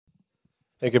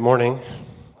Hey, good morning.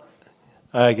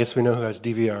 I guess we know who has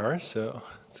DVR, so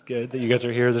it's good that you guys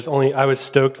are here. I was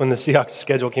stoked when the Seahawks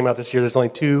schedule came out this year. There's only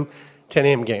two 10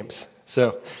 a.m. games.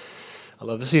 So I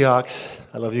love the Seahawks.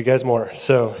 I love you guys more.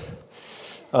 So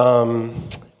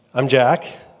I'm Jack.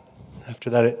 After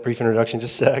that brief introduction,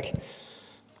 just a sec.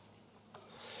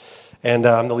 And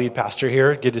I'm the lead pastor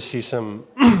here. Good to see some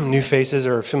new faces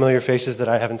or familiar faces that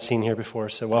I haven't seen here before.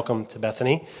 So welcome to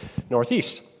Bethany,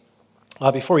 Northeast.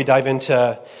 Before we dive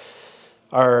into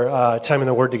our time in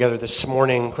the Word together this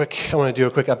morning, I want to do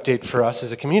a quick update for us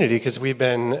as a community because we've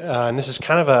been, and this is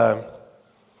kind of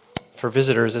for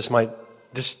visitors, this might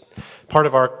just part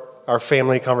of our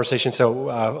family conversation. So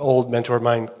old mentor of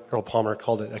mine, Earl Palmer,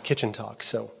 called it a kitchen talk.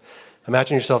 So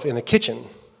imagine yourself in the kitchen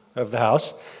of the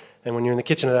house, and when you're in the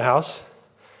kitchen of the house,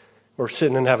 we're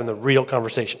sitting and having the real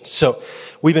conversation. So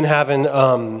we've been having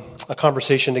a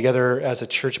conversation together as a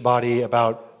church body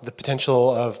about the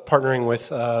potential of partnering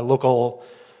with a local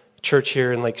church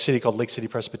here in Lake City called Lake City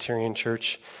Presbyterian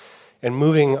Church and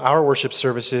moving our worship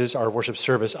service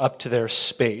up to their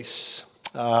space.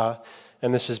 And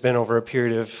this has been over a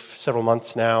period of several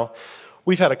months now.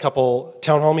 We've had a couple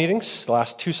town hall meetings the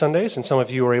last 2 Sundays, and some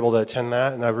of you were able to attend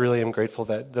that, and I really am grateful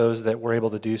that those that were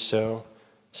able to do so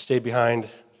stayed behind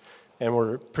and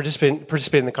were participating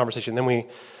in the conversation. Then we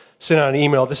sent out an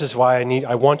email. This is why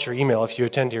I want your email if you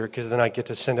attend here, because then I get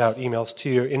to send out emails to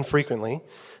you infrequently,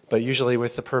 but usually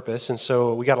with the purpose. And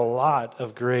so we got a lot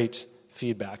of great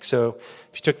feedback. So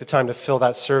if you took the time to fill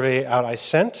that survey out I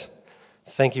sent,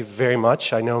 thank you very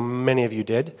much. I know many of you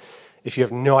did. If you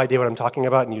have no idea what I'm talking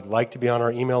about and you'd like to be on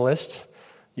our email list,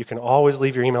 you can always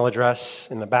leave your email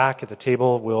address in the back at the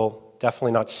table. We'll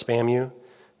definitely not spam you.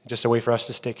 Just a way for us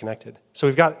to stay connected. So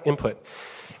we've got input,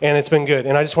 and it's been good.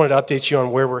 And I just wanted to update you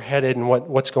on where we're headed and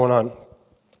what's going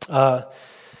on.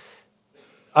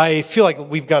 I feel like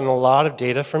we've gotten a lot of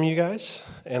data from you guys,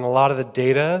 and a lot of the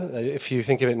data, if you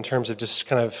think of it in terms of just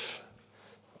kind of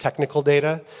technical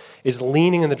data, is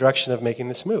leaning in the direction of making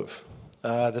this move.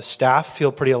 The staff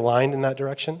feel pretty aligned in that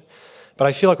direction, but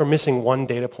I feel like we're missing one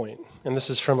data point, and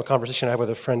this is from a conversation I had with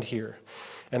a friend here.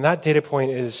 And that data point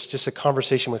is just a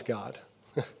conversation with God.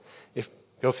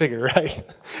 Go figure, right?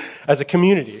 As a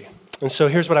community. And so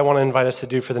here's what I want to invite us to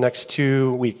do for the next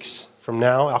 2 weeks. From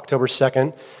now, October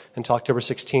 2nd until October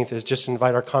 16th, is just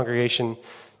invite our congregation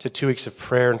to 2 weeks of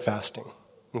prayer and fasting.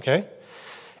 Okay?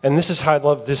 And this is how I'd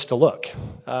love this to look.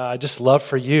 I'd just love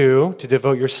for you to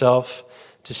devote yourself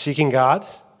to seeking God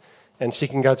and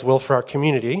seeking God's will for our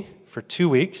community for 2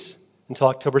 weeks until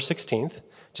October 16th.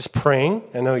 Just praying.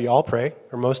 I know you all pray,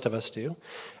 or most of us do.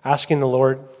 Asking the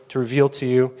Lord to reveal to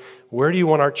you, where do you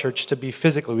want our church to be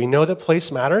physically? We know that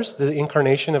place matters. The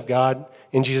incarnation of God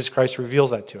in Jesus Christ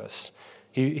reveals that to us.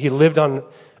 He lived on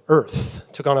earth,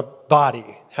 took on a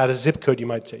body, had a zip code, you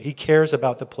might say. He cares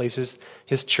about the places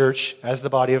his church, as the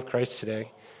body of Christ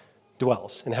today,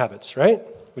 dwells, inhabits, right?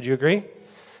 Would you agree?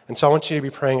 And so I want you to be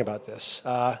praying about this.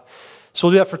 So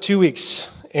we'll do that for 2 weeks.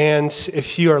 And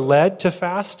if you are led to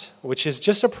fast, which is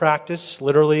just a practice,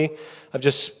 literally, of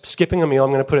just skipping a meal, I'm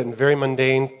going to put it in very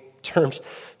mundane terms,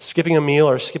 skipping a meal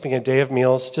or skipping a day of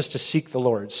meals just to seek the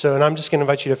Lord. So, and I'm just going to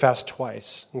invite you to fast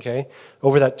twice, okay?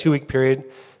 Over that 2-week period,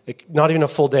 not even a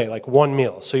full day, like one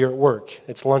meal. So you're at work,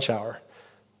 it's lunch hour.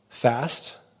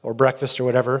 Fast or breakfast or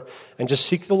whatever, and just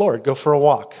seek the Lord. Go for a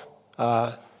walk.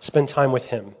 Spend time with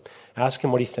him. Ask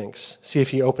him what he thinks. See if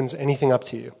he opens anything up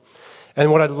to you. And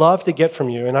what I'd love to get from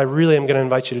you, and I really am going to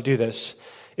invite you to do this,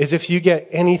 is if you get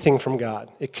anything from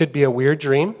God. It could be a weird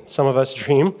dream. Some of us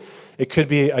dream. It could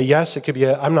be a yes. It could be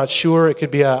a I'm not sure. It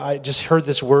could be a I just heard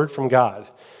this word from God.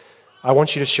 I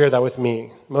want you to share that with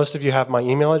me. Most of you have my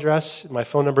email address. My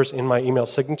phone number's in my email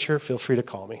signature. Feel free to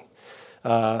call me.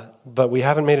 But we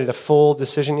haven't made it a full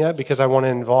decision yet because I want to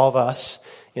involve us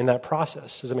in that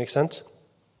process. Does that make sense?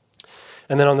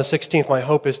 And then on the 16th, my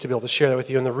hope is to be able to share that with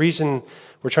you. And the reason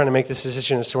we're trying to make this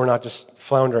decision is so we're not just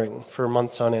floundering for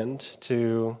months on end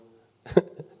to,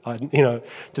 to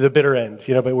the bitter end,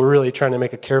 but we're really trying to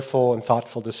make a careful and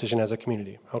thoughtful decision as a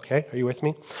community. Okay? Are you with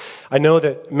me? I know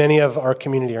that many of our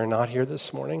community are not here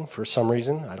this morning for some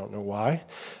reason. I don't know why.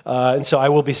 And so I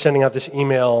will be sending out this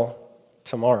email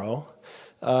tomorrow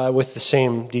with the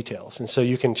same details. And so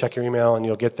you can check your email and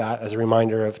you'll get that as a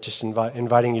reminder of just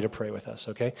inviting you to pray with us,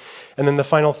 okay? And then the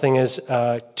final thing is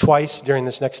twice during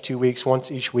this next 2 weeks,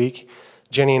 once each week,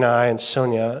 Jenny and I and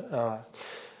Sonia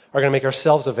are going to make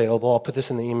ourselves available, I'll put this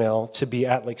in the email, to be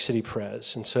at Lake City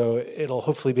Pres. And so it'll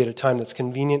hopefully be at a time that's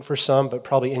convenient for some, but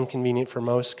probably inconvenient for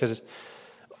most, because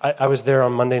I was there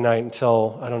on Monday night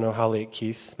until, I don't know how late,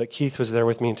 Keith, but Keith was there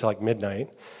with me until like midnight.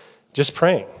 just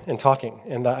praying and talking.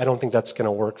 And I don't think that's going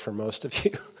to work for most of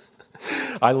you.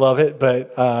 I love it,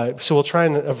 but so we'll try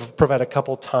and provide a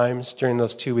couple times during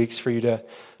those 2 weeks for you to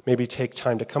maybe take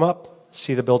time to come up,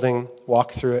 see the building,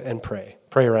 walk through it, and pray.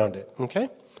 Pray around it, okay?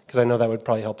 Because I know that would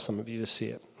probably help some of you to see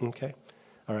it, okay?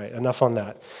 All right, enough on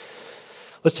that.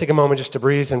 Let's take a moment just to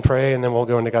breathe and pray, and then we'll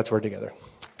go into God's Word together.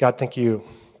 God, thank you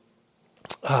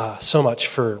so much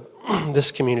for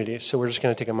this community. So we're just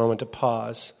going to take a moment to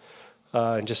pause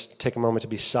and just take a moment to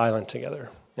be silent together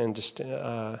and just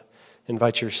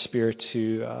invite your Spirit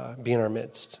to be in our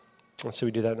midst. And so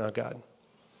we do that now, God.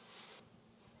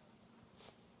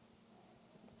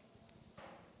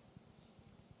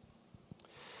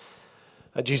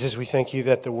 Jesus, we thank you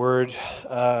that the Word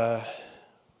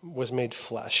was made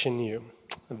flesh in you,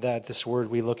 that this Word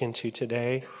we look into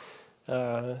today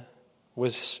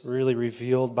was really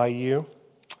revealed by you,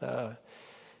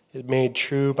 it made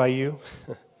true by you,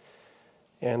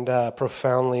 and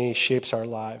profoundly shapes our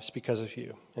lives because of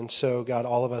you. And so, God,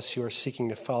 all of us who are seeking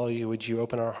to follow you, would you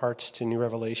open our hearts to new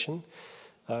revelation,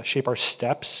 shape our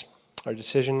steps, our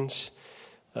decisions,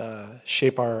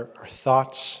 shape our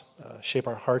thoughts, shape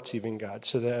our hearts even, God,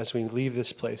 so that as we leave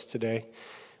this place today,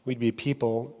 we'd be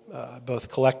people,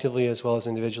 both collectively as well as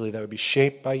individually, that would be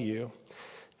shaped by you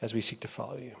as we seek to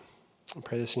follow you. I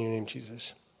pray this in your name,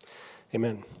 Jesus.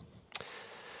 Amen.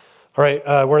 All right,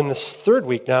 we're in this third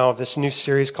week now of this new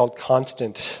series called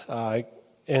Constant,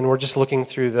 and we're just looking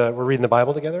through we're reading the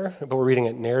Bible together, but we're reading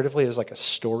it narratively as like a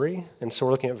story, and so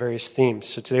we're looking at various themes.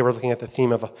 So today we're looking at the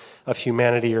theme of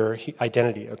humanity or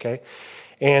identity, okay?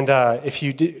 And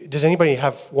does anybody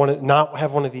not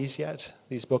have one of these yet,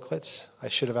 these booklets? I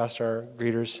should have asked our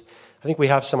greeters. I think we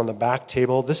have some on the back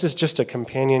table. This is just a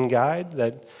companion guide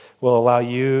that will allow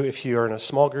you, if you are in a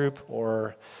small group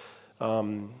or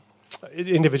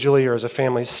individually or as a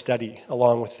family, study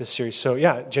along with this series. So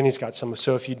yeah, Jenny's got some.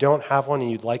 So if you don't have one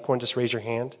and you'd like one, just raise your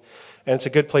hand. And it's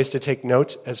a good place to take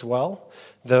notes as well,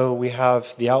 though we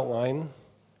have the outline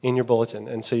in your bulletin,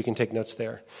 and so you can take notes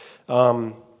there.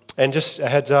 And just a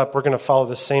heads up, we're going to follow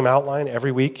the same outline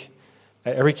every week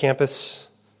at every campus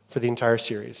for the entire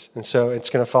series. And so it's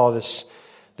going to follow this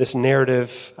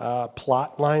narrative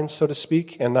plot line, so to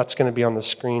speak, and that's going to be on the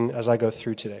screen as I go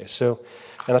through today.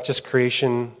 And that's just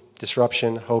creation,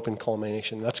 disruption, hope, and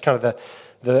culmination. That's kind of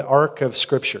the arc of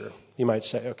Scripture, you might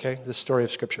say, okay? The story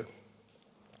of Scripture.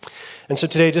 And so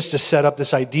today, just to set up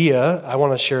this idea, I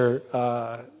want to share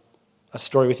a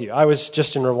story with you. I was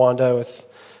just in Rwanda with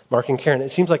Mark and Karen.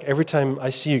 It seems like every time I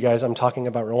see you guys, I'm talking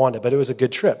about Rwanda, but it was a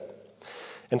good trip.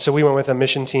 And so we went with a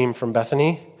mission team from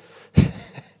Bethany.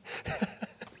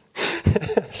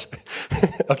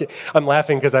 Okay, I'm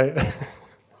laughing because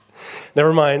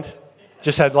never mind.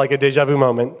 Just had like a deja vu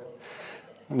moment.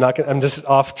 I'm just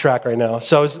off track right now.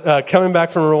 So I was coming back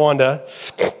from Rwanda.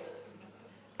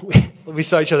 We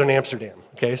saw each other in Amsterdam,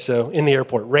 okay? So in the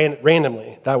airport,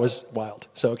 randomly. That was wild.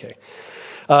 So, okay.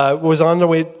 Was on the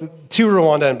way to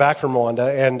Rwanda and back from Rwanda,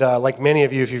 and like many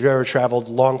of you, if you've ever traveled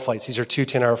long flights, these are 2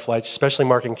 10-hour flights, especially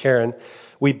Mark and Karen,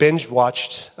 we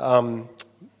binge-watched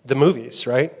the movies,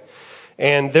 right?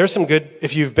 And there's some good,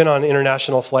 if you've been on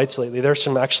international flights lately, there's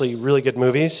some actually really good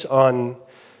movies on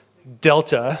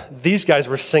Delta. These guys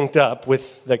were synced up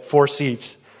with like 4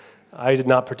 seats. I did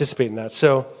not participate in that.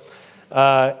 So,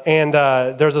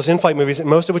 there's those in-flight movies,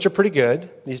 most of which are pretty good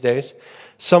these days,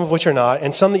 some of which are not,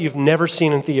 and some that you've never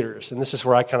seen in theaters, and this is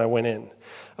where I kind of went in.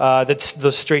 That's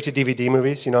the straight-to-DVD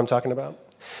movies, you know what I'm talking about?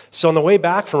 So on the way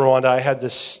back from Rwanda, I had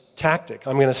this tactic.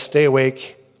 I'm going to stay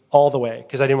awake all the way,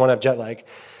 because I didn't want to have jet lag.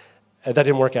 That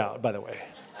didn't work out, by the way.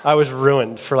 I was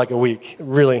ruined for like a week,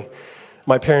 really.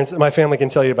 My family can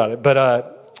tell you about it.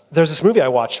 But there's this movie I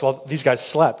watched while these guys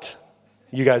slept.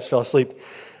 You guys fell asleep.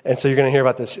 And so you're going to hear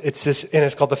about this.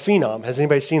 It's called The Phenom. Has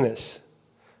anybody seen this?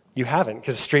 You haven't,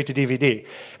 because it's straight to DVD.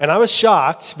 And I was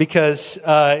shocked because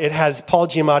it has Paul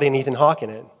Giamatti and Ethan Hawke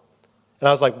in it. And I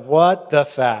was like, what the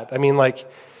fat? I mean, like,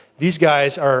 these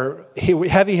guys are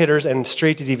heavy hitters and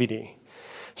straight to DVD.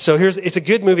 So it's a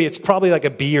good movie. It's probably like a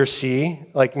B or C,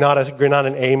 like not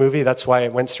an A movie. That's why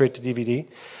it went straight to DVD.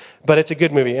 But it's a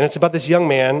good movie. And it's about this young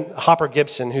man, Hopper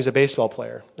Gibson, who's a baseball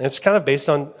player. And it's kind of based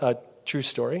on a true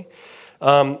story.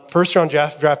 First round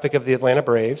draft pick of the Atlanta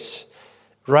Braves,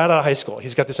 right out of high school.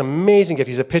 He's got this amazing gift.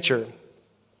 He's a pitcher,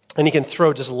 and he can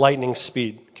throw just lightning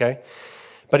speed, okay?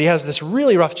 But he has this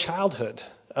really rough childhood.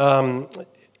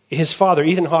 His father,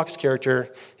 Ethan Hawke's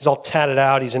character, is all tatted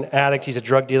out. He's an addict. He's a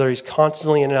drug dealer. He's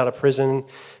constantly in and out of prison.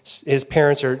 His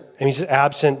parents he's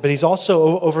absent, but he's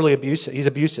also overly abusive. He's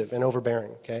abusive and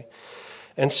overbearing, okay?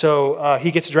 And so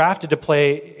he gets drafted to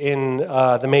play in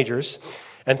the majors.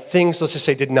 And things, let's just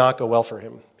say, did not go well for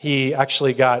him. He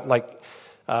actually got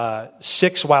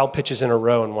 6 wild pitches in a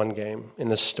row in one game in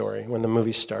this story when the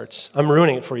movie starts. I'm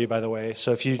ruining it for you, by the way,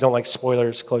 so if you don't like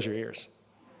spoilers, close your ears.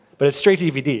 But it's straight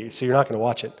DVD, so you're not going to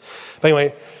watch it. But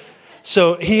anyway,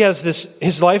 so he has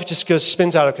his life just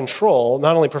spins out of control,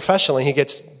 not only professionally, he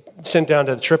gets sent down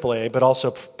to the AAA, but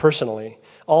also personally.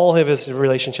 All of his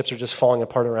relationships are just falling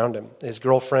apart around him. His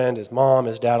girlfriend, his mom,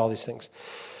 his dad, all these things.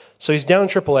 So he's down in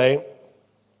AAA,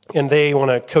 and they want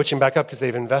to coach him back up because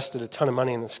they've invested a ton of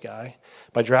money in this guy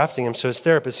by drafting him. So his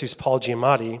therapist, who's Paul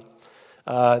Giamatti,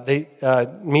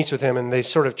 meets with him, and they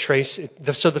sort of trace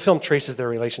it. So the film traces their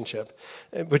relationship,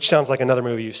 which sounds like another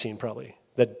movie you've seen probably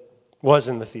that was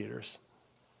in the theaters.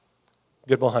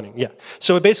 Good Will Hunting, yeah.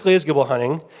 So it basically is Good Will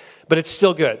Hunting, but it's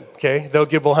still good, okay? Though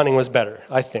Good Will Hunting was better,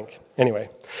 I think. Anyway,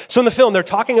 so in the film, they're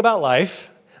talking about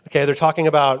life, okay? They're talking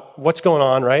about what's going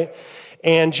on, right?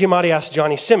 And Giamatti asked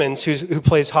Johnny Simmons, who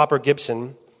plays Hopper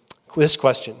Gibson, this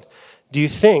question. Do you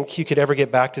think you could ever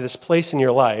get back to this place in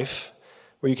your life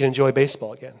where you can enjoy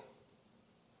baseball again?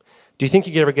 Do you think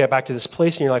you could ever get back to this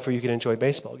place in your life where you can enjoy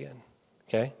baseball again?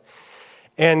 Okay?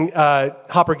 And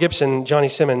Hopper Gibson, Johnny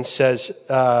Simmons, says,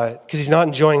 because he's not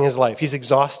enjoying his life. He's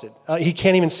exhausted. He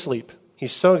can't even sleep.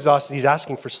 He's so exhausted, he's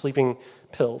asking for sleeping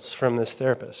pills from this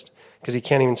therapist because he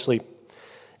can't even sleep.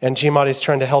 And Giamatti's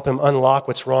trying to help him unlock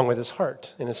what's wrong with his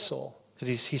heart and his soul because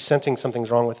he's sensing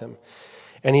something's wrong with him.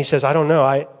 And he says, I don't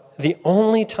know. The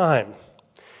only time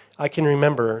I can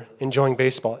remember enjoying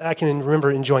baseball, I can remember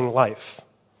enjoying life,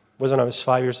 was when I was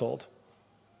 5 years old.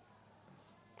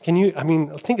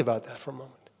 Think about that for a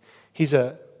moment. He's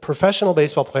a professional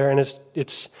baseball player, and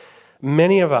it's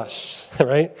many of us,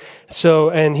 right? So,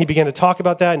 and he began to talk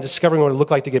about that and discovering what it looked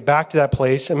like to get back to that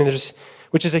place.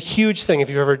 Which is a huge thing if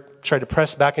you've ever tried to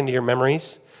press back into your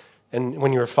memories, and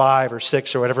when you were 5 or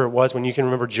 6 or whatever it was, when you can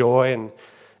remember joy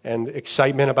and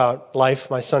excitement about life.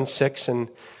 My son's 6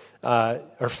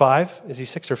 or 5. Is he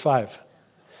 6 or 5?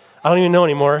 I don't even know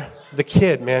anymore. The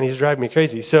kid, man, he's driving me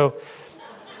crazy. So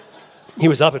he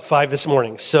was up at 5 this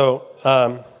morning. So,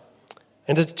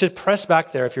 and to press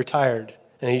back there if you're tired,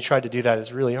 and you tried to do that,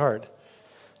 is really hard.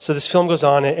 So this film goes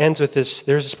on. It ends with this.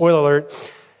 There's a spoiler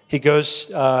alert. He goes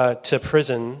to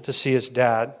prison to see his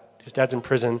dad. His dad's in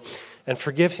prison, and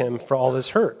forgive him for all this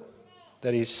hurt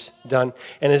that he's done.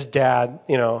 And his dad,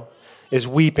 is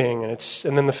weeping, and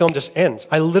then the film just ends.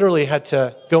 I literally had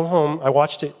to go home. I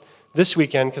watched it this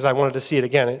weekend because I wanted to see it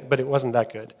again, but it wasn't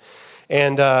that good.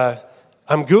 And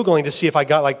I'm Googling to see if I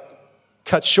got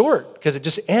cut short because it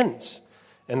just ends,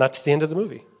 and that's the end of the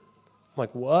movie. I'm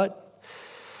like, what?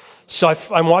 So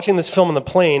I'm watching this film on the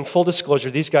plane. Full disclosure,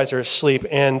 these guys are asleep,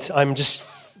 and I'm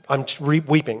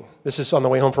weeping. This is on the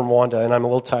way home from Rwanda, and I'm a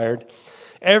little tired.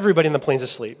 Everybody in the plane's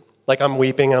asleep. I'm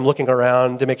weeping, and I'm looking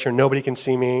around to make sure nobody can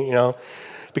see me,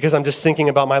 because I'm just thinking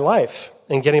about my life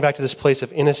and getting back to this place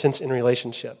of innocence in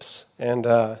relationships, and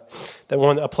a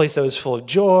place that was full of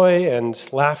joy and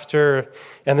laughter.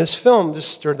 And this film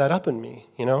just stirred that up in me,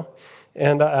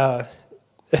 and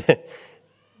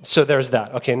so there's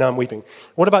that. Okay, now I'm weeping.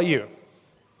 What about you?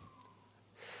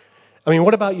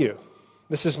 What about you?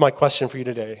 This is my question for you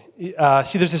today.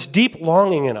 There's this deep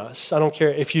longing in us. I don't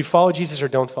care if you follow Jesus or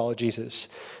don't follow Jesus,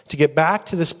 to get back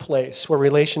to this place where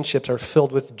relationships are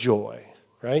filled with joy,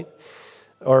 right?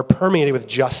 Or permeated with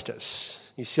justice.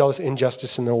 You see all this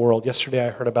injustice in the world. Yesterday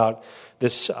I heard about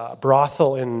this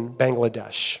brothel in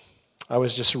Bangladesh. I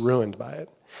was just ruined by it.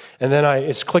 And then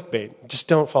it's clickbait. Just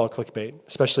don't follow clickbait,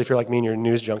 especially if you're like me and you're a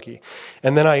news junkie.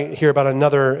 And then I hear about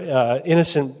another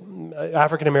innocent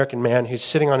African-American man who's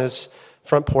sitting on his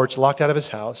front porch, locked out of his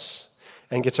house,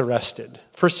 and gets arrested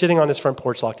for sitting on his front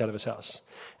porch, locked out of his house.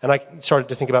 And I started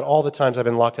to think about all the times I've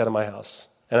been locked out of my house,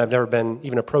 and I've never been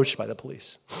even approached by the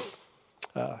police.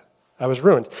 I was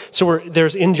ruined. So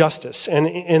there's injustice, and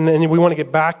we want to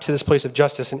get back to this place of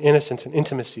justice and innocence and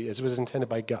intimacy as it was intended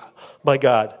by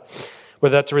God.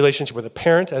 Whether that's a relationship with a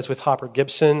parent, as with Hopper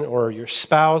Gibson, or your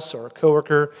spouse, or a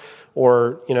coworker,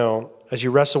 or, as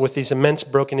you wrestle with these immense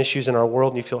broken issues in our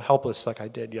world and you feel helpless like I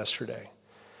did yesterday.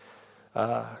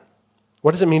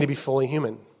 What does it mean to be fully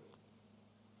human?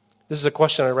 This is a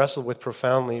question I wrestled with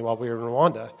profoundly while we were in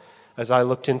Rwanda, as I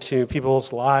looked into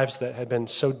people's lives that had been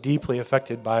so deeply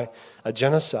affected by a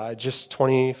genocide just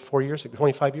 25 years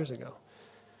ago,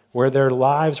 where their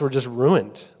lives were just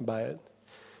ruined by it.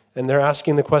 And they're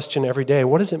asking the question every day,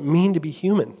 what does it mean to be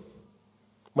human?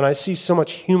 When I see so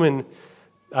much human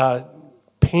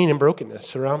pain and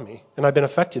brokenness around me, and I've been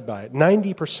affected by it.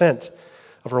 90%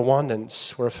 of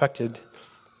Rwandans were affected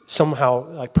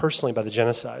somehow, personally, by the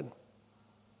genocide.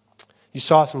 You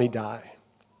saw somebody die.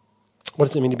 What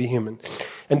does it mean to be human?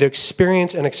 and to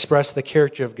experience and express the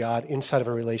character of God inside of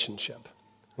a relationship.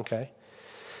 Okay?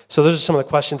 So those are some of the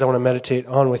questions I want to meditate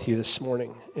on with you this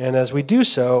morning. And as we do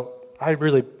so, I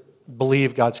really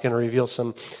believe God's going to reveal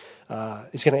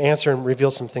He's going to answer and reveal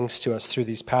some things to us through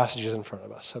these passages in front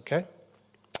of us. Okay?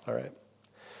 All right.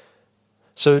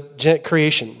 So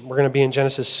creation, we're going to be in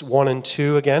Genesis 1 and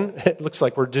 2 again. It looks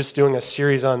like we're just doing a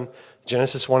series on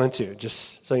Genesis 1 and 2,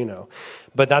 just so you know.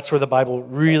 But that's where the Bible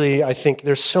really, I think,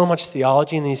 there's so much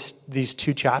theology in these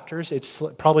two chapters. It's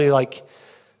probably like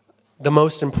the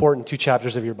most important two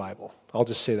chapters of your Bible. I'll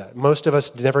just say that. Most of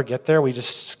us never get there. We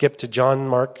just skip to John,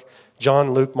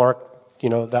 Luke, Mark,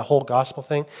 that whole gospel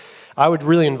thing. I would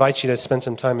really invite you to spend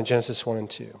some time in Genesis 1 and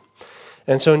 2.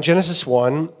 And so in Genesis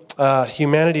 1,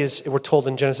 humanity is, we're told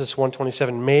in Genesis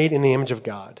 1:27, made in the image of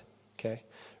God. Okay,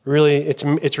 really,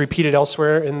 it's repeated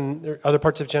elsewhere in other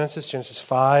parts of Genesis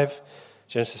 5,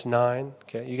 Genesis 9.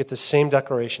 Okay, you get the same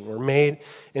declaration. We're made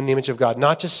in the image of God.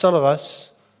 Not just some of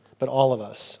us, but all of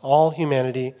us. All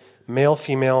humanity, male,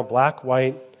 female, black,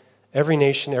 white, every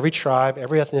nation, every tribe,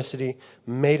 every ethnicity,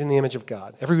 made in the image of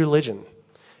God. Every religion,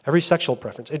 every sexual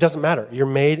preference. It doesn't matter. You're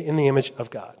made in the image of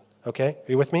God. Okay,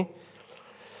 are you with me?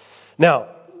 Now,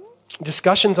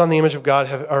 discussions on the image of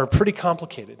God are pretty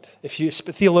complicated.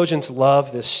 Theologians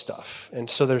love this stuff, and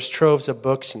so there's troves of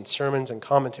books and sermons and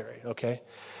commentary, okay?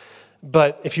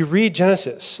 But if you read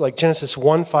Genesis, like Genesis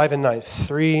 1, 5, and 9,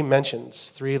 3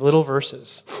 mentions, 3 little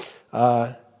verses,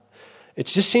 it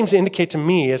just seems to indicate to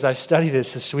me, as I study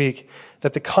this week,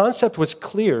 that the concept was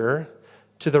clear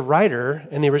to the writer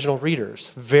and the original readers.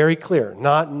 Very clear.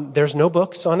 There's no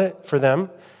books on it for them.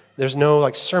 There's no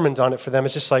sermons on it for them.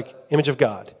 It's just like image of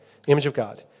God, image of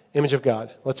God, image of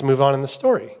God. Let's move on in the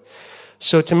story.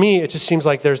 So to me, it just seems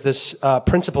like there's this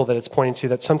principle that it's pointing to,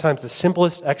 that sometimes the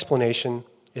simplest explanation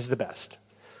is the best.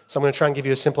 So I'm going to try and give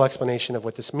you a simple explanation of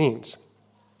what this means.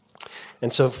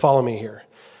 And so follow me here.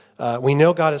 We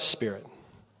know God is spirit.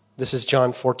 This is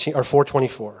John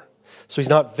 4:24. So he's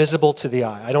not visible to the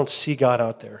eye. I don't see God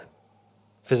out there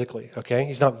physically, okay?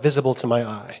 He's not visible to my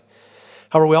eye.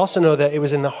 However, we also know that it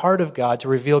was in the heart of God to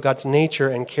reveal God's nature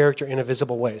and character in a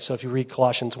visible way. So if you read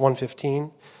Colossians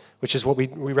 1:15, which is what we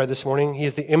read this morning, he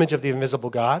is the image of the invisible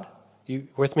God. You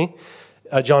with me?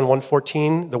 John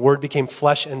 1:14, the Word became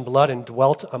flesh and blood and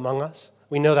dwelt among us.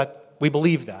 We know that, we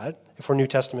believe that, if we're New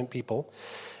Testament people.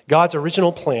 God's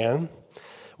original plan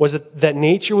was that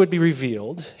nature would be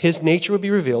revealed, his nature would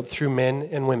be revealed through men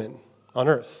and women on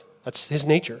earth. That's his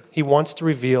nature. He wants to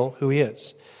reveal who he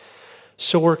is.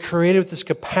 So we're created with this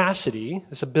capacity,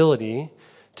 this ability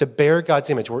to bear God's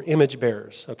image. We're image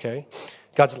bearers, okay?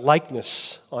 God's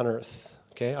likeness on earth,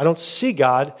 okay? I don't see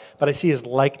God, but I see his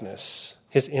likeness,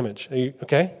 his image,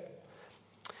 okay?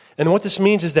 And what this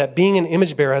means is that being an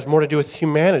image bearer has more to do with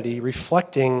humanity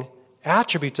reflecting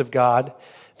attributes of God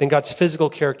than God's physical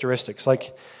characteristics.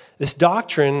 Like, this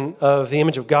doctrine of the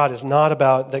image of God is not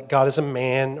about that God is a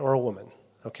man or a woman,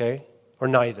 okay? Or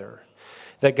neither.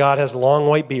 That God has a long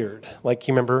white beard. Like,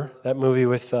 you remember that movie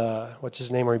with, what's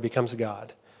his name, where he becomes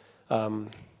God?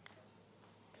 Jim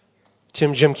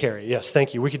Carrey. Yes,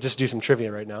 thank you. We could just do some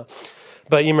trivia right now.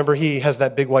 But you remember he has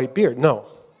that big white beard. No.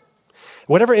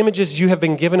 Whatever images you have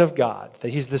been given of God, that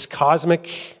he's this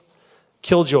cosmic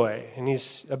killjoy, and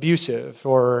he's abusive,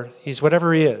 or he's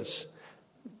whatever he is,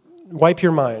 wipe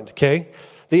your mind, okay?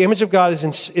 The image of God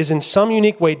is in some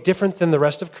unique way different than the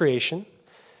rest of creation.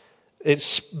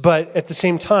 But at the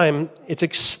same time, it's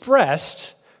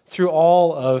expressed through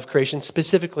all of creation,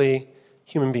 specifically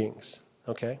human beings,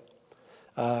 okay?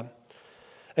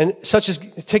 And such as,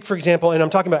 take for example, and I'm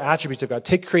talking about attributes of God,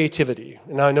 take creativity.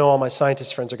 And I know all my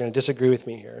scientist friends are going to disagree with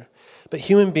me here. But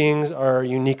human beings are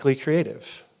uniquely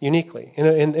creative, uniquely.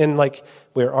 And like,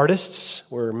 we're artists,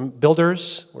 we're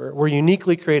builders, we're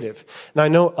uniquely creative. Now I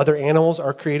know other animals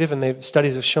are creative, and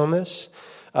studies have shown this.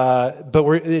 But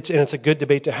it's a good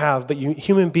debate to have, but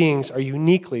human beings are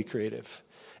uniquely creative.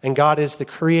 And God is the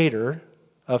creator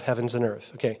of heavens and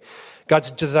earth. Okay.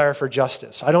 God's desire for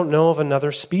justice. I don't know of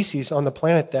another species on the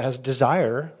planet that has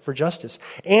desire for justice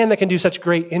and that can do such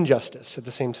great injustice at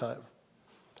the same time.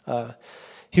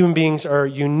 Human beings are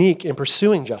unique in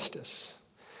pursuing justice.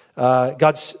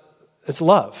 It's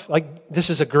love. Like, this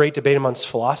is a great debate amongst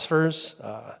philosophers,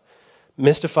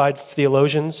 mystified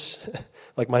theologians,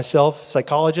 like myself,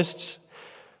 psychologists.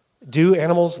 Do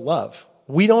animals love?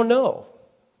 We don't know,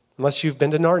 unless you've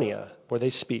been to Narnia, where they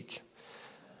speak.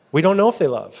 We don't know if they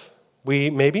love.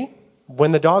 Maybe.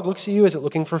 When the dog looks at you, is it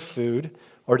looking for food,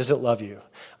 or does it love you?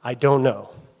 I don't know.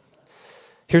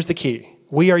 Here's the key.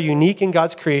 We are unique in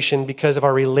God's creation because of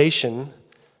our relation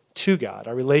to God,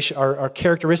 our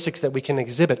characteristics that we can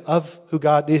exhibit of who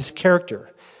God is, character.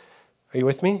 Are you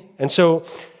with me? And so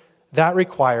that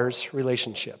requires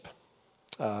relationship.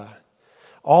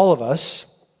 All of us,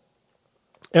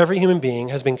 every human being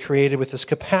has been created with this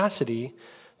capacity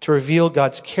to reveal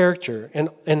God's character.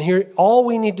 And here, all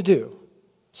we need to do,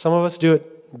 some of us do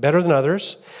it better than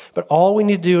others, but all we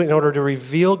need to do in order to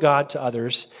reveal God to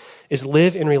others is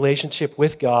live in relationship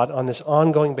with God on this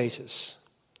ongoing basis.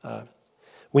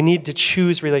 We need to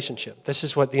choose relationship. This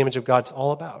is what the image of God's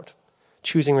all about,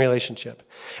 choosing relationship.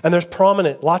 And there's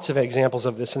lots of examples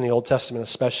of this in the Old Testament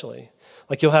especially.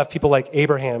 Like you'll have people like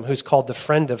Abraham, who's called the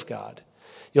friend of God.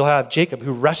 You'll have Jacob,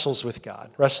 who wrestles with God,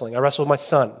 wrestling. I wrestle with my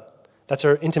son. That's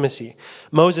our intimacy.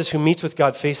 Moses, who meets with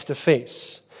God face to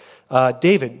face.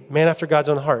 David, man after God's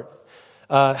own heart.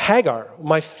 Hagar,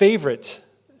 my favorite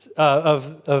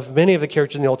of many of the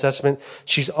characters in the Old Testament.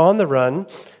 She's on the run.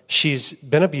 She's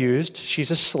been abused.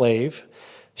 She's a slave.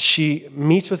 She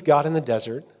meets with God in the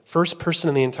desert. First person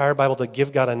in the entire Bible to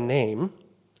give God a name,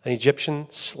 an Egyptian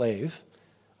slave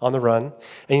on the run.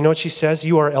 And you know what she says?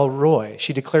 You are El Roi.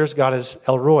 She declares God as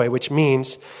El Roi, which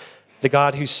means the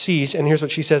God who sees. And here's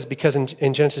what she says, because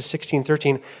in Genesis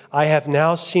 16:13, I have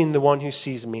now seen the one who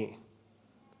sees me.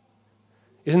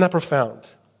 Isn't that profound?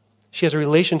 She has a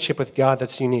relationship with God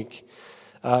that's unique.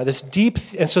 So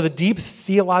the deep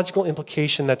theological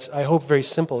implication that's, I hope, very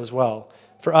simple as well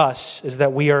for us is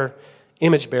that we are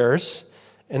image bearers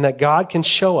and that God can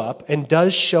show up and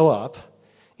does show up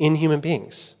in human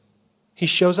beings. He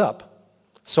shows up.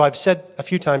 So I've said a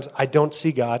few times, I don't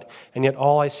see God, and yet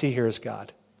all I see here is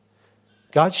God.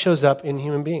 God shows up in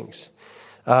human beings.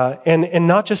 And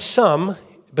not just some,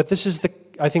 but this is,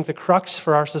 I think, the crux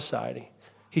for our society.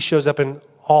 He shows up in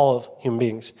all of human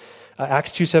beings.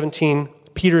 Acts 2:17,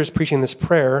 Peter is preaching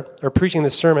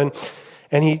this sermon,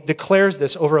 and he declares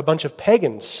this over a bunch of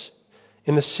pagans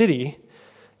in the city.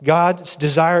 God's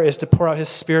desire is to pour out his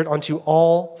Spirit onto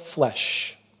all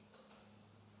flesh.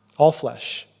 All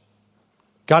flesh.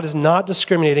 God is not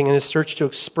discriminating in his search to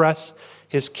express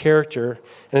his character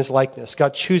and his likeness.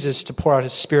 God chooses to pour out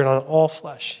his Spirit on all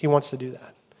flesh. He wants to do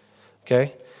that.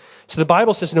 Okay? So the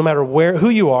Bible says no matter who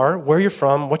you are, where you're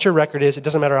from, what your record is, it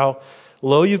doesn't matter how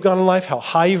low you've gone in life, how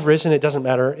high you've risen, it doesn't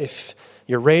matter if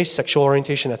your race, sexual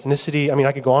orientation, ethnicity,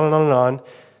 I could go on and on and on.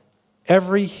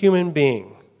 Every human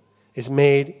being is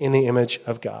made in the image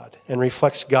of God and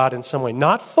reflects God in some way.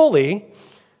 Not fully,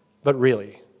 but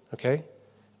really. Okay?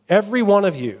 Every one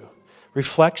of you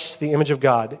reflects the image of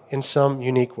God in some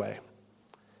unique way.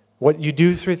 What you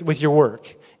do with your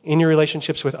work, in your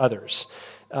relationships with others,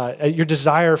 your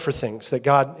desire for things, that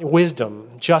God, wisdom,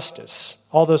 justice,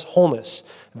 all those wholeness,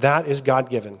 that is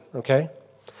God-given, okay?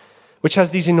 Which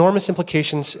has these enormous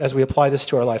implications as we apply this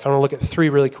to our life. I want to look at three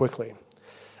really quickly.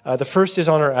 The first is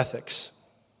on our ethics.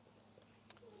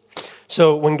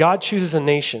 So when God chooses a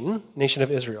nation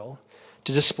of Israel,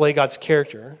 to display God's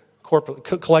character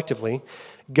collectively,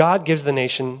 God gives the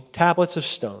nation tablets of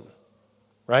stone,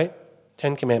 right?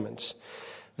 10 Commandments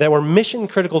that were mission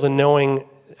critical to knowing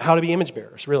how to be image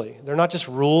bearers, really. They're not just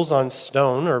rules on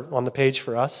stone or on the page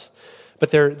for us,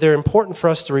 but they're important for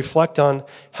us to reflect on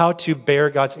how to bear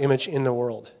God's image in the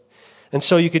world. And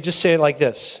so you could just say it like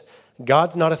this: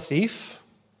 God's not a thief,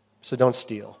 so don't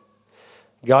steal.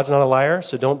 God's not a liar,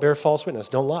 so don't bear false witness,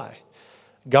 don't lie.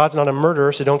 God's not a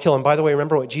murderer, so don't kill. And by the way,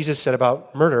 remember what Jesus said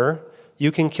about murder.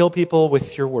 You can kill people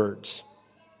with your words.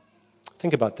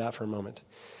 Think about that for a moment.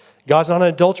 God's not an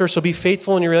adulterer, so be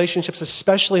faithful in your relationships,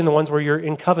 especially in the ones where you're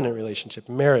in covenant relationship,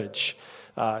 marriage,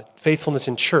 faithfulness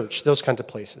in church, those kinds of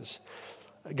places.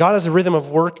 God has a rhythm of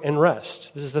work and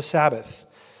rest. This is the Sabbath.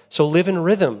 So live in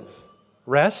rhythm.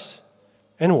 Rest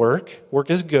and work.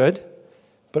 Work is good,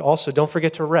 but also don't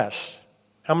forget to rest.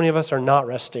 How many of us are not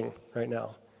resting right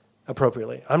now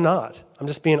appropriately? I'm not. I'm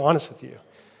just being honest with you.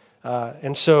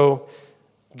 And so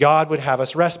God would have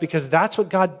us rest because that's what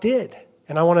God did.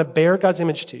 And I want to bear God's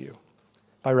image to you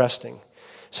by resting.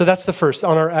 So that's the first,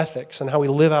 on our ethics and how we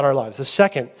live out our lives. The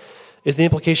second is the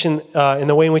implication in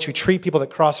the way in which we treat people that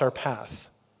cross our path.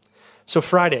 So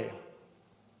Friday,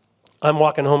 I'm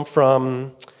walking home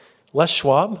from Les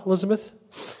Schwab, Elizabeth?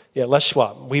 Yeah, Les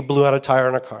Schwab. We blew out a tire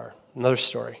in our car. Another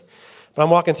story. But I'm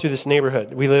walking through this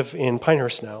neighborhood. We live in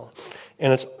Pinehurst now.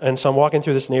 And so I'm walking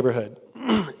through this neighborhood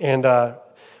and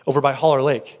over by Holler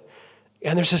Lake.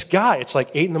 And there's this guy, it's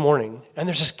like 8 a.m, and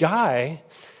there's this guy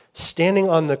standing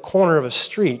on the corner of a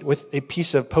street with a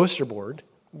piece of poster board,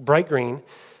 bright green,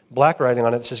 black writing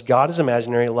on it that says, God is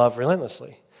imaginary, love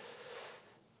relentlessly.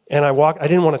 And I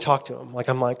didn't want to talk to him.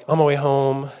 I'm on my way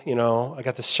home, I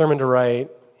got this sermon to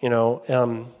write, but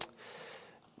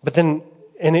then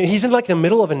And he's in like the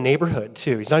middle of a neighborhood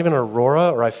too. He's not even on Aurora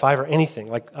or I-5 or anything.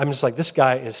 Like, I'm just like, this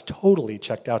guy is totally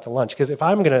checked out to lunch. Because if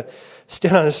I'm going to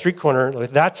stand on a street corner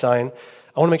with that sign,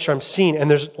 I want to make sure I'm seen. And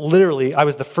there's literally, I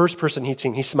was the first person he'd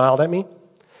seen. He smiled at me.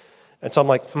 And so I'm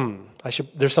like,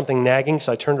 there's something nagging.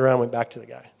 So I turned around and went back to the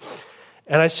guy.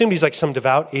 And I assumed he's like some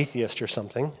devout atheist or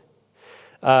something.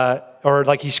 Or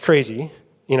like he's crazy,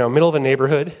 middle of a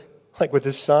neighborhood, like with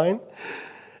this sign.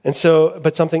 And so,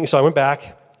 so I went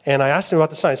back and I asked him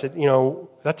about the sign. I said,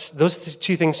 those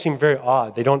two things seem very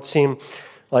odd. They don't seem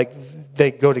like they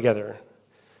go together.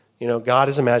 God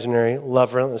is imaginary,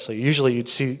 love relentlessly. Usually you'd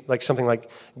see like something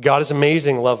like God is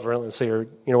amazing, love relentlessly, or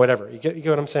whatever. You get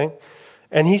what I'm saying?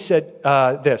 And he said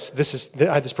I had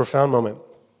this profound moment.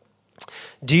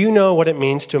 Do you know what it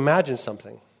means to imagine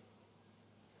something?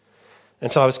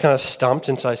 And so I was kind of stumped,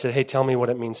 and so I said, hey, tell me what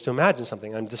it means to imagine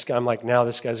something. I'm like, now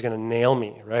this guy's going to nail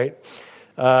me, right?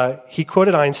 He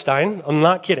quoted Einstein. I'm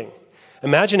not kidding.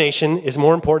 Imagination is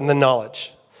more important than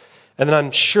knowledge. And then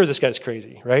I'm sure this guy's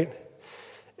crazy, right?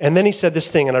 And then he said this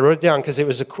thing, and I wrote it down because it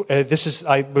was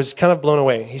I was kind of blown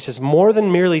away. He says, more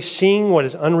than merely seeing what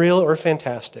is unreal or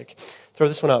fantastic. Throw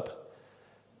this one up,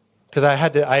 because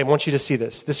I want you to see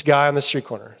this. This guy on the street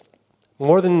corner.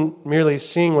 More than merely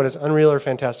seeing what is unreal or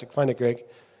fantastic. Find it, Greg.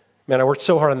 Man, I worked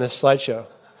so hard on this slideshow.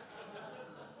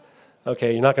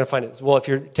 Okay, you're not going to find it. Well, if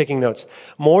you're taking notes.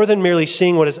 More than merely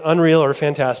seeing what is unreal or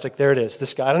fantastic, there it is.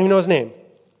 This guy, I don't even know his name.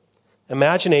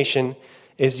 Imagination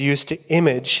is used to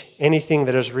image anything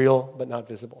that is real but not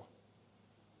visible.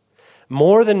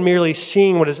 More than merely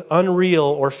seeing what is unreal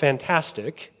or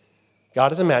fantastic,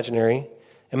 God is imaginary.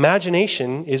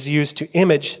 Imagination is used to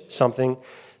image something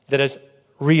that is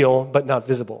real but not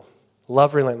visible.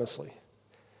 Love relentlessly.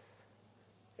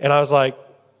 And I was like,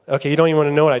 okay, you don't even want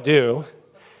to know what I do.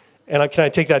 And can I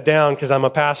take that down because I'm a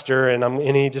pastor and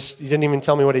he didn't even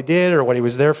tell me what he did or what he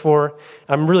was there for.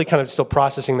 I'm really kind of still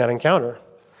processing that encounter.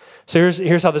 So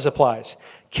here's how this applies.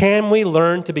 Can we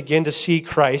learn to begin to see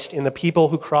Christ in the people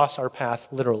who cross our path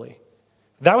literally?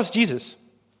 That was Jesus.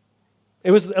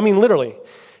 It was, literally,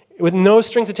 with no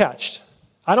strings attached.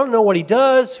 I don't know what he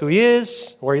does, who he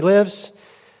is, where he lives.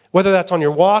 Whether that's on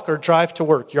your walk or drive to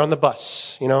work, you're on the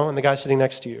bus, and the guy sitting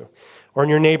next to you. Or in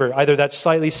your neighbor, either that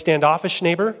slightly standoffish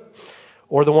neighbor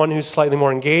or the one who's slightly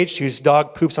more engaged, whose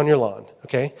dog poops on your lawn,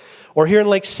 okay? Or here in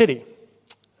Lake City,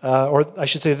 or I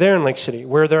should say there in Lake City,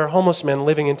 where there are homeless men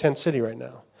living in Tent City right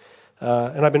now.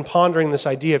 And I've been pondering this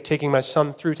idea of taking my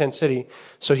son through Tent City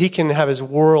so he can have his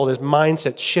world, his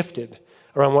mindset shifted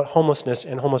around what homelessness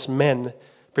and homeless men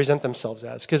present themselves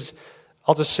as. Because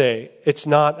I'll just say, it's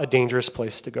not a dangerous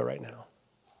place to go right now,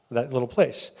 that little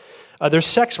place. There's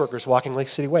sex workers walking Lake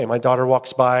City Way. My daughter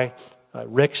walks by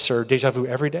Rick's or Deja Vu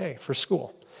every day for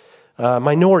school.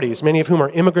 Minorities, many of whom are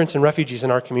immigrants and refugees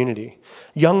in our community.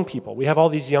 Young people. We have all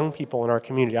these young people in our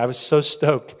community. I was so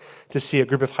stoked to see a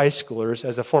group of high schoolers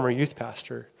as a former youth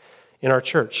pastor in our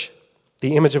church.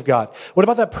 The image of God. What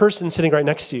about that person sitting right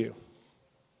next to you?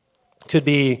 Could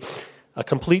be a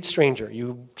complete stranger.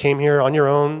 You came here on your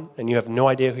own and you have no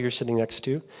idea who you're sitting next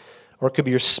to. Or it could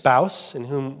be your spouse in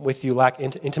whom with you lack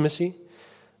intimacy.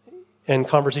 And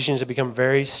conversations have become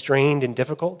very strained and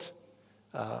difficult.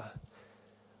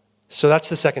 So that's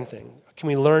the second thing. Can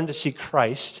we learn to see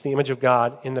Christ, the image of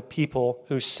God, in the people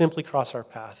who simply cross our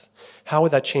path? How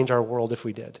would that change our world if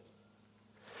we did?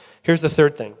 Here's the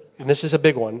third thing, and this is a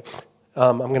big one.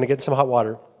 I'm going to get some hot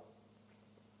water.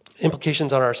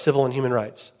 Implications on our civil and human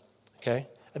rights. Okay?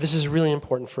 This is really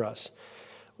important for us.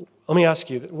 Let me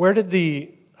ask you, where did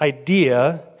the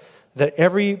idea that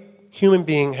every human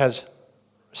being has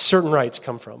certain rights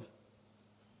come from?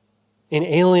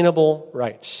 Inalienable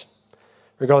rights,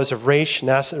 regardless of race,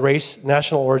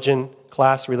 national origin,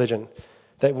 class, religion,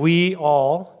 that we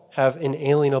all have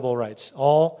inalienable rights.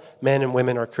 All men and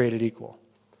women are created equal.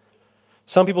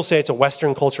 Some people say it's a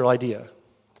Western cultural idea,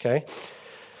 okay?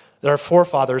 That our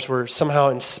forefathers were somehow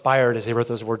inspired as they wrote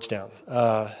those words down.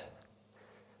 And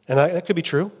that could be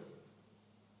true.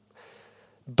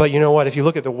 But you know what? If you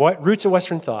look at the roots of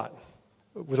Western thought,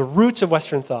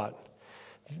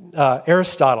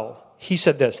 Aristotle, he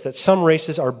said this, that some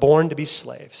races are born to be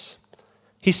slaves.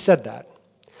 He said that.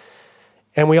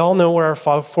 And we all know where our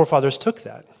forefathers took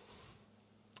that.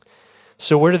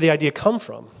 So where did the idea come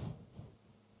from?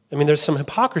 I mean, there's some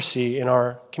hypocrisy in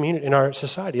our community, in our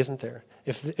society, isn't there?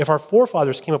 If our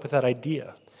forefathers came up with that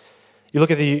idea, you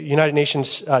look at the United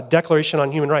Nations Declaration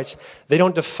on Human Rights, they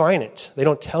don't define it. They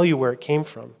don't tell you where it came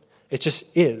from. It just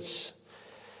is.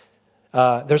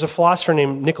 There's a philosopher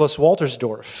named Nicholas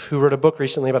Waltersdorf who wrote a book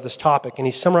recently about this topic, and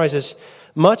he summarizes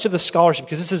much of the scholarship,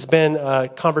 because this has been a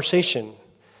conversation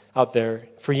out there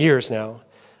for years now,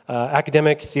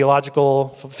 academic, theological,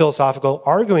 philosophical,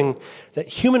 arguing that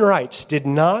human rights did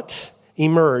not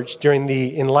emerge during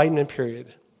the Enlightenment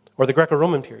period or the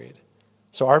Greco-Roman period.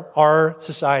 So our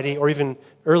society, or even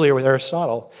earlier with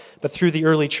Aristotle, but through the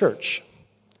early church.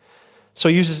 So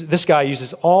this guy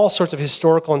uses all sorts of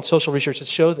historical and social research to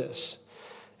show this.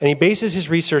 And he bases his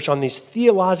research on these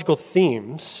theological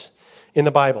themes in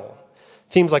the Bible.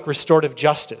 Themes like restorative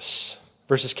justice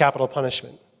versus capital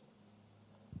punishment.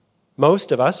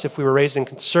 Most of us, if we were raised in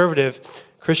conservative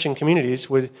Christian communities,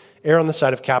 would err on the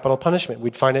side of capital punishment.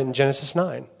 We'd find it in Genesis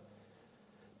 9.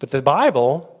 But the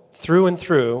Bible, through and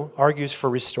through, argues for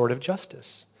restorative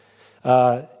justice.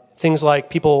 Things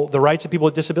like the rights of people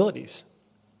with disabilities.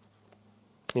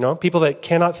 People that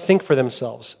cannot think for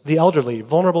themselves, the elderly,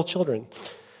 vulnerable children.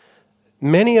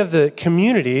 Many of the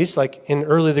communities, like in the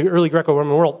early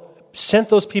Greco-Roman world, sent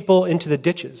those people into the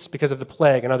ditches because of the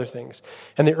plague and other things.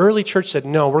 And the early church said,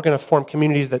 no, we're going to form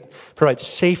communities that provide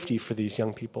safety for these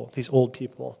young people, these old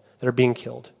people that are being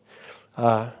killed.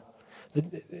 The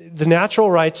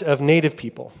natural rights of native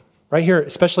people, right here,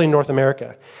 especially in North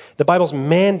America. The Bible's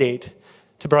mandate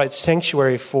to provide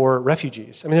sanctuary for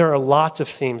refugees. I mean, there are lots of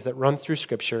themes that run through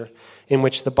Scripture in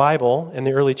which the Bible and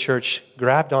the early church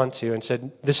grabbed onto and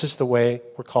said, this is the way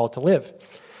we're called to live.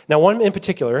 Now, one in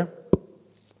particular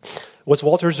was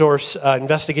Walter Zorf's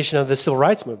investigation of the civil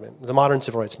rights movement, the modern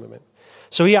civil rights movement.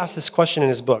 So he asked this question in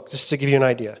his book, just to give you an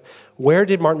idea. Where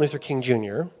did Martin Luther King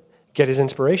Jr. get his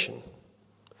inspiration?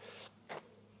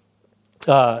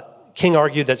 King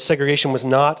argued that segregation was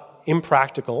not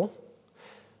impractical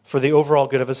for the overall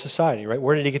good of a society, right?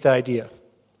 Where did he get that idea?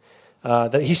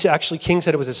 King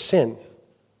said it was a sin,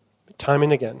 time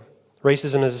and again.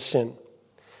 Racism is a sin.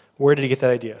 Where did he get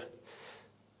that idea?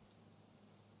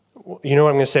 You know what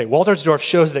I'm going to say. Walter Zorf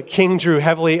shows that King drew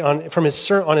heavily on his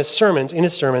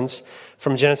sermons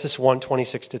from Genesis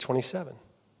 1:26 to 27,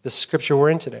 the scripture we're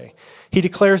in today. He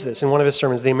declares this in one of his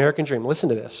sermons, The American Dream. Listen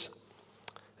to this.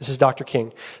 This is Dr.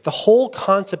 King. The whole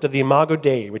concept of the Imago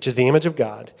Dei, which is the image of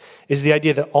God, is the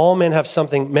idea that all men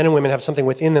and women have something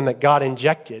within them that God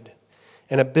injected,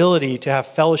 an ability to have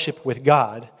fellowship with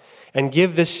God, and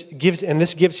this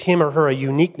gives him or her a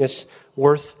uniqueness,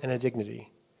 worth, and a dignity.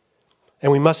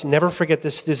 And we must never forget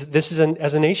this is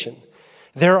as a nation.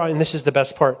 And this is the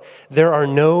best part, there are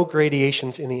no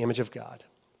gradations in the image of God.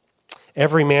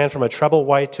 Every man from a treble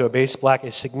white to a bass black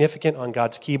is significant on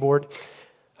God's keyboard.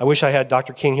 I wish I had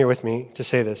Dr. King here with me to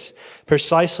say this.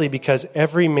 Precisely because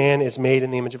every man is made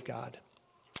in the image of God.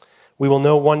 We will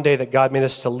know one day that God made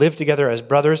us to live together as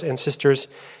brothers and sisters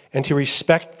and to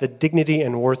respect the dignity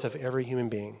and worth of every human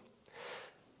being.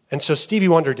 And so Stevie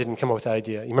Wonder didn't come up with that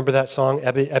idea. You remember that song,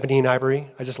 Ebony and Ivory?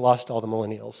 I just lost all the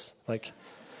millennials. But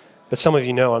some of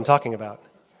you know what I'm talking about.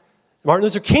 Martin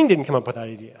Luther King didn't come up with that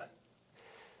idea.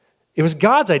 It was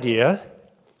God's idea,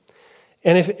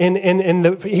 and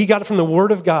he got it from the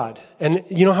Word of God. And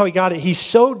you know how he got it? He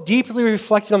so deeply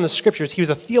reflected on the Scriptures. He was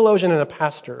a theologian and a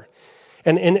pastor.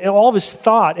 And all of his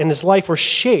thought and his life were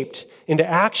shaped into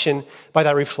action by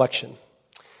that reflection.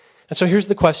 And so here's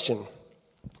the question.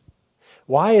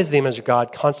 Why is the image of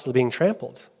God constantly being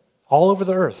trampled all over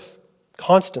the earth,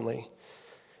 constantly?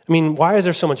 I mean, why is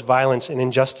there so much violence and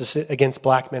injustice against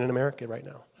black men in America right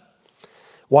now?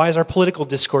 Why is our political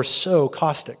discourse so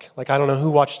caustic? I don't know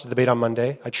who watched the debate on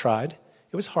Monday. I tried.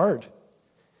 It was hard.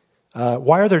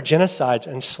 Why are there genocides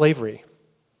and slavery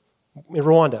in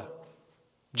Rwanda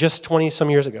just 20-some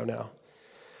years ago now?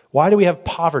 Why do we have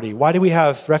poverty? Why do we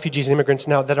have refugees and immigrants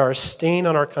now that are a stain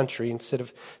on our country instead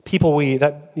of people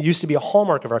that used to be a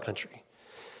hallmark of our country?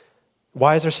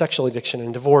 Why is there sexual addiction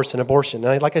and divorce and abortion?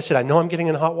 And like I said, I know I'm getting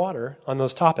in hot water on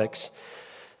those topics.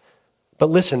 But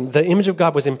listen, the image of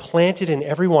God was implanted in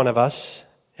every one of us,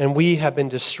 and we have been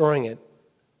destroying it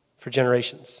for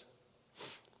generations.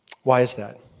 Why is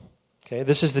that? Okay,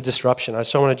 this is the disruption.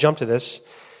 So I want to jump to this.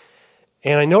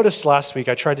 And I noticed last week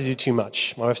I tried to do too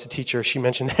much. My wife's a teacher. She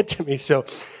mentioned that to me. So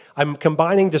I'm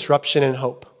combining disruption and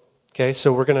hope. Okay,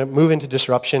 so we're going to move into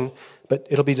disruption, but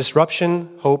it'll be disruption,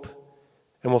 hope,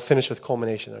 and we'll finish with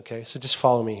culmination. Okay, so just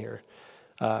follow me here.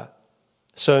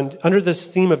 Under this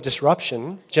theme of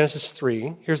disruption, Genesis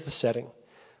 3, here's the setting.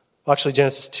 Well, actually,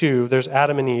 Genesis 2, there's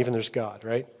Adam and Eve and there's God,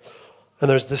 right? And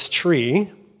there's this tree,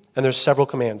 and there's several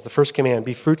commands. The first command,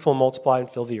 be fruitful, multiply, and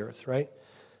fill the earth, right?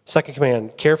 Second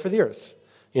command, care for the earth,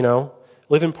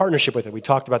 live in partnership with it. We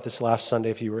talked about this last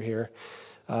Sunday if you were here.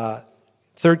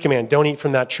 Third command, don't eat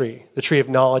from that tree, the tree of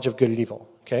knowledge of good and evil,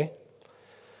 okay?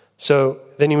 So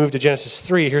then you move to Genesis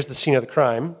 3, here's the scene of the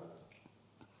crime.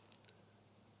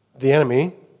 The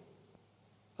enemy,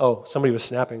 somebody was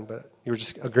snapping, but you were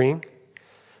just agreeing?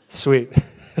 Sweet.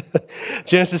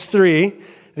 Genesis 3,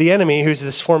 the enemy, who's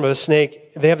this form of a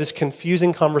snake, they have this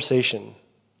confusing conversation,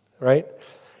 right?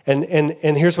 And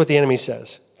here's what the enemy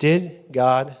says. Did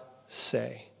God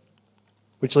say?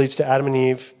 Which leads to Adam and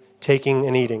Eve taking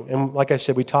and eating. And like I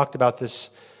said, we talked about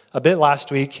this a bit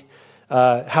last week,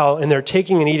 how in their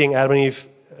taking and eating, Adam and Eve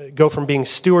go from being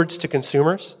stewards to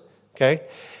consumers, okay?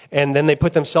 And then they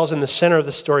put themselves in the center of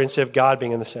the story instead of God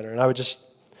being in the center. And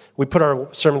we put our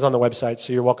sermons on the website,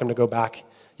 so you're welcome to go back.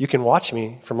 You can watch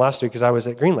me from last week because I was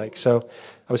at Green Lake. So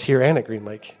I was here and at Green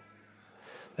Lake.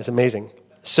 That's amazing.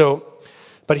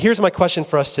 But here's my question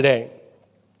for us today.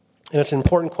 And it's an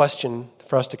important question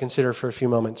for us to consider for a few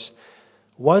moments.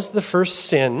 Was the first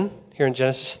sin here in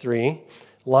Genesis 3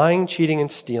 lying, cheating,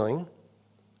 and stealing,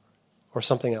 or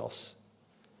something else?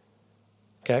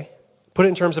 Okay? Put it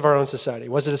in terms of our own society.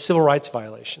 Was it a civil rights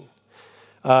violation?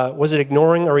 Was it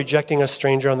ignoring or rejecting a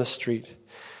stranger on the street?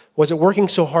 Was it working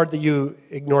so hard that you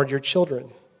ignored your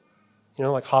children?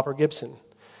 Like Hopper Gibson.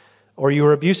 Or you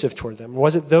were abusive toward them?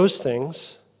 Was it those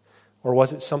things, or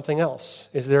was it something else?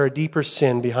 Is there a deeper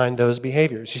sin behind those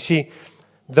behaviors? You see,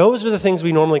 those are the things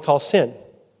we normally call sin.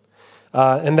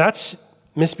 And that's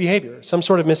misbehavior, some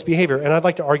sort of misbehavior. And I'd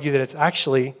like to argue that it's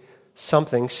actually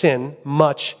sin,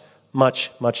 much,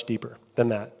 much, much deeper than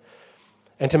that.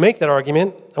 And to make that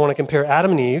argument, I want to compare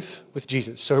Adam and Eve with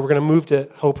Jesus. So we're going to move to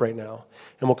hope right now,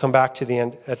 and we'll come back to the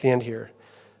end at the end here.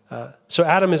 So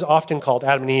Adam and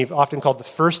Eve, often called the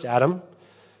first Adam,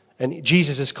 and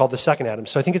Jesus is called the second Adam.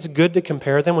 So I think it's good to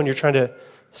compare them when you're trying to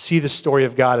see the story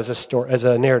of God as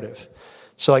a narrative.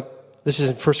 So this is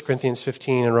in 1 Corinthians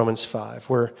 15 and Romans 5,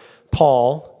 where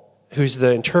Paul, who's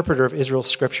the interpreter of Israel's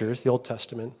scriptures, the Old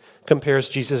Testament, compares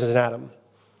Jesus as an Adam.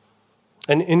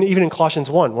 And even in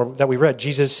Colossians 1, that we read,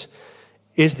 Jesus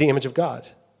is the image of God.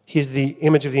 He's the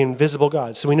image of the invisible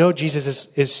God. So we know Jesus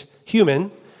is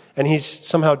human, and he's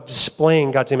somehow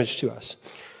displaying God's image to us.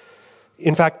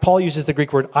 In fact, Paul uses the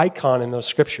Greek word icon in those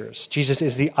scriptures. Jesus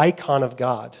is the icon of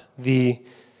God.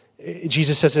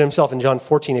 Jesus says it himself in John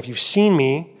 14, if you've seen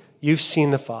me, you've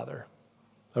seen the Father.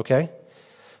 Okay?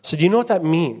 So do you know what that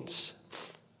means?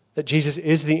 That Jesus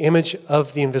is the image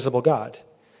of the invisible God.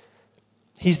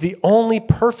 He's the only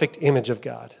perfect image of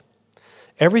God.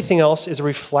 Everything else is a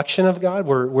reflection of God.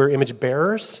 We're image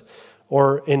bearers,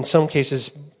 or in some cases,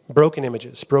 broken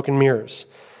images, broken mirrors,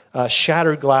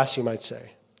 shattered glass, you might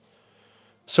say.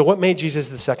 So what made Jesus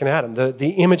the second Adam? The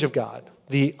image of God,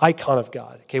 the icon of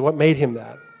God. Okay, what made him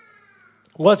that?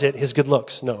 Was it his good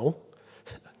looks? No.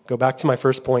 Go back to my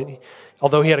first point.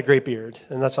 Although he had a great beard,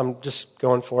 and I'm just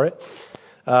going for it.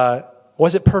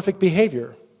 Was it perfect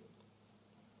behavior?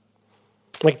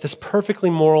 Like this perfectly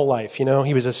moral life, he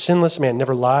was a sinless man,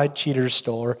 never lied, cheated, or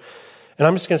stole. And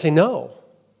I'm just going to say no.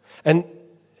 And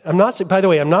by the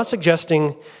way, I'm not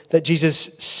suggesting that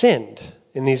Jesus sinned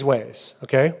in these ways,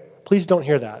 okay? Please don't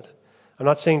hear that. I'm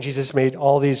not saying Jesus made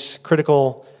all these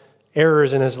critical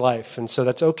errors in his life, and so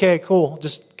that's okay, cool,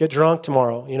 just get drunk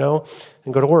tomorrow,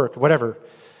 and go to work, whatever.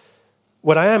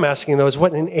 What I am asking, though, is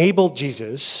what enabled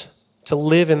Jesus to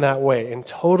live in that way, in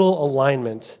total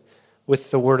alignment with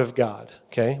the Word of God,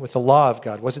 okay, with the law of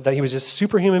God? Was it that he was a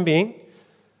superhuman being,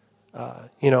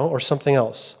 or something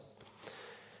else?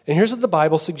 And here's what the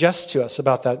Bible suggests to us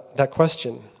about that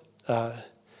question.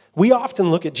 We often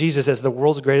look at Jesus as the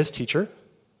world's greatest teacher,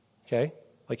 okay?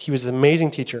 Like he was an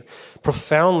amazing teacher,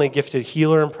 profoundly gifted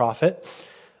healer and prophet,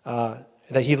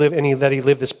 that he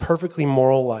lived this perfectly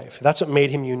moral life. That's what made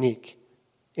him unique,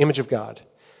 image of God,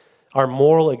 our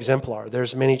moral exemplar.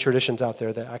 There's many traditions out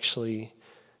there that actually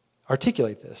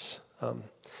articulate this.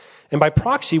 And by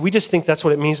proxy, we just think that's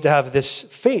what it means to have this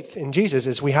faith in Jesus,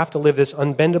 is we have to live this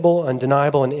unbendable,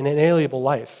 undeniable, and inalienable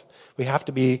life. We have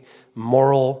to be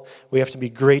moral. We have to be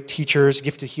great teachers,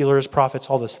 gifted healers, prophets,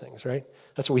 all those things, right?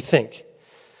 That's what we think.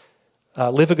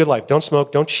 Live a good life. Don't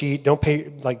smoke. Don't cheat. Don't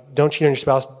cheat on your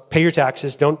spouse. Pay your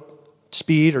taxes. Don't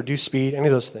speed or do speed. Any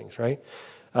of those things, right?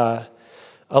 A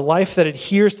life that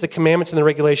adheres to the commandments and the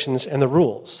regulations and the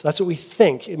rules. That's what we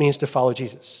think it means to follow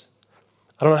Jesus.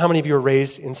 I don't know how many of you were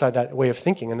raised inside that way of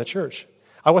thinking in the church.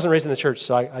 I wasn't raised in the church,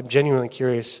 so I'm genuinely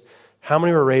curious how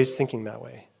many were raised thinking that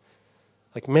way.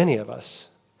 Like many of us.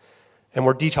 And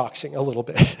we're detoxing a little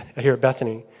bit here at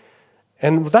Bethany.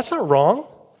 And that's not wrong,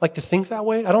 to think that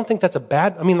way. I don't think that's a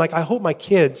bad... I hope my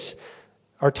kids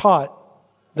are taught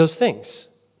those things.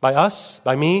 By us,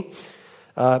 by me.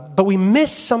 But we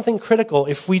miss something critical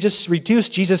if we just reduce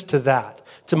Jesus to that,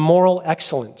 to moral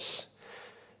excellence.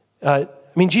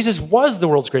 Jesus was the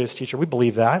world's greatest teacher. We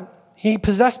believe that. He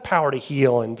possessed power to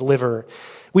heal and deliver.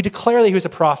 We declare that he was a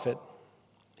prophet.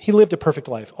 He lived a perfect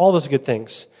life. All those good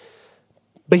things.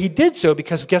 But he did so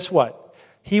because guess what?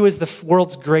 He was the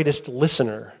world's greatest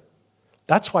listener.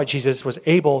 That's why Jesus was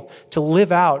able to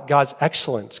live out God's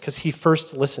excellence, because he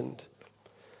first listened.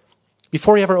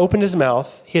 Before he ever opened his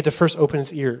mouth, he had to first open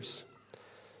his ears.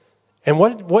 And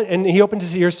and he opened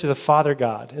his ears to the Father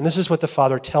God. And this is what the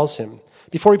Father tells him.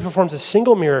 Before he performs a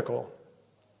single miracle,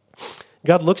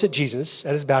 God looks at Jesus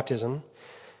at his baptism,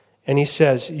 and he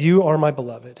says, "You are my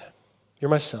beloved.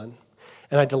 You're my son,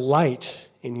 and I delight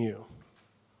in you."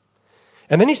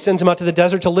 And then he sends him out to the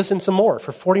desert to listen some more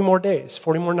for 40 more days,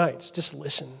 40 more nights. Just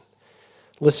listen.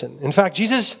 Listen. In fact,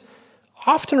 Jesus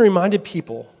often reminded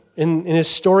people in his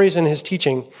stories and his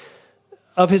teaching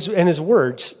and his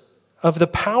words of the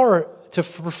power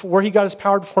where he got his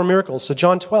power to perform miracles. So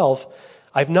John 12,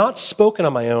 "I've not spoken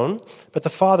on my own, but the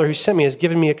Father who sent me has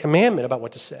given me a commandment about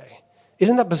what to say."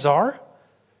 Isn't that bizarre?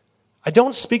 I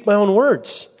don't speak my own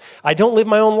words. I don't live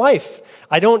my own life.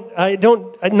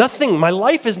 Nothing. My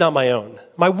life is not my own.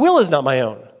 My will is not my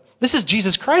own. This is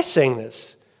Jesus Christ saying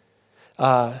this.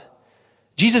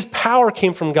 Jesus' power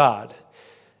came from God.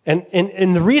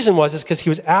 And the reason is because he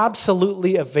was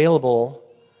absolutely available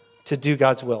to do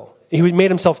God's will. He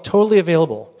made himself totally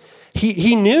available.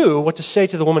 He knew what to say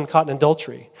to the woman caught in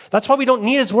adultery. That's why we don't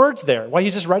need his words there, why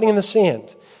he's just writing in the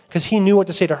sand, because he knew what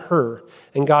to say to her,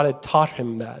 and God had taught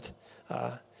him that.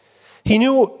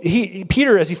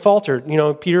 Peter, as he faltered,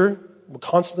 Peter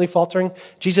constantly faltering,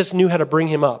 Jesus knew how to bring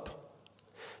him up.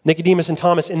 Nicodemus and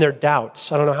Thomas in their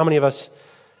doubts. I don't know how many of us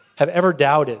have ever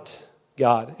doubted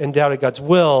God and doubted God's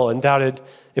will and doubted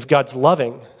if God's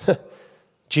loving.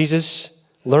 Jesus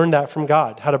learned that from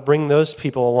God, how to bring those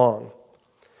people along.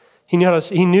 He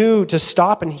knew to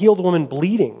stop and heal the woman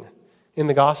bleeding in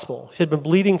the gospel. She had been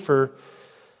bleeding for,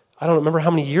 I don't remember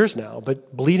how many years now,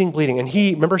 but bleeding. And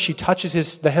remember she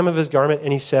touches the hem of his garment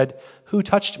and he said, "Who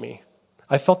touched me?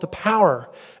 I felt the power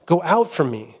go out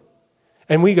from me."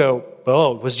 And we go,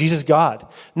 "Oh, was Jesus God?"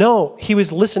 No, he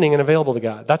was listening and available to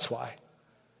God. That's why.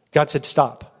 God said,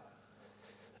 "Stop."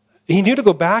 He knew to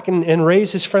go back and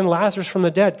raise his friend Lazarus from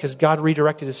the dead because God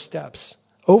redirected his steps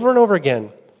over and over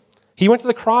again. He went to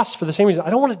the cross for the same reason. "I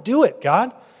don't want to do it,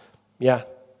 God." Yeah,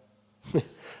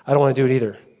 I don't want to do it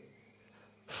either.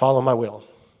 Follow my will.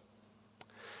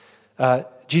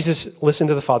 Jesus listened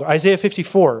to the Father. Isaiah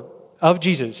 54 of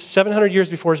Jesus, 700 years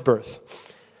before his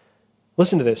birth.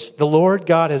 Listen to this. "The Lord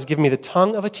God has given me the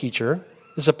tongue of a teacher."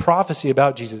 This is a prophecy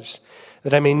about Jesus.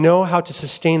 "That I may know how to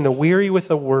sustain the weary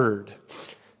with a word."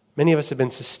 Many of us have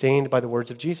been sustained by the words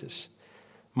of Jesus.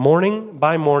 "Morning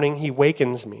by morning he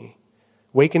wakens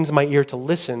my ear to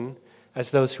listen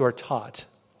as those who are taught."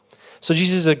 So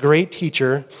Jesus is a great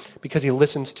teacher because he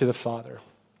listens to the Father.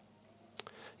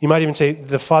 You might even say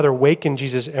the Father wakened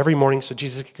Jesus every morning so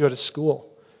Jesus could go to school.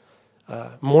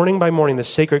 Morning by morning, the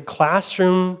sacred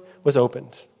classroom was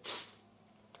opened.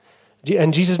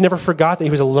 And Jesus never forgot that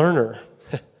he was a learner.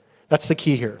 That's the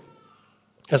key here.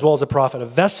 As well as a prophet, a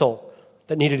vessel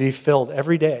that needed to be filled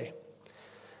every day.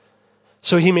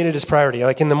 So he made it his priority.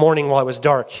 Like in the morning while it was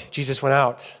dark, Jesus went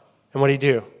out. And what did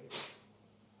he do?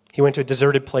 He went to a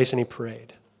deserted place and he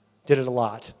prayed. Did it a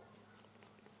lot.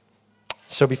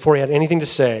 So before he had anything to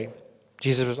say,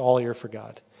 Jesus was all ear for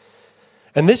God.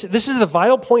 And this is the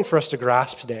vital point for us to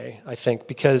grasp today, I think,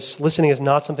 because listening is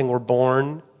not something we're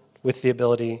born with the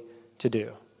ability to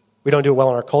do. We don't do it well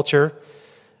in our culture.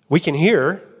 We can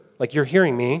hear, like you're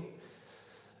hearing me.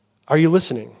 Are you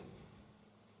listening?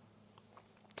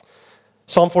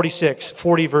 Psalm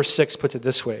 40 verse 6 puts it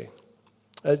this way,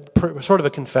 sort of a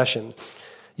confession.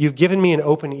 "You've given me an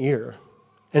open ear."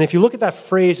 And if you look at that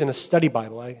phrase in a study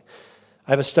Bible, I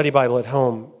have a study Bible at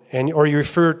home, or you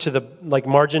refer to the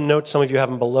margin notes. Some of you have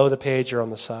them below the page or on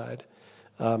the side.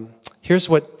 Here's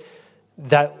what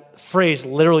that phrase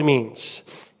literally means: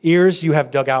 ears you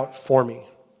have dug out for me.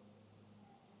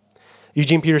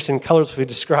 Eugene Peterson colorfully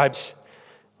describes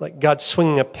like God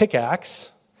swinging a pickaxe,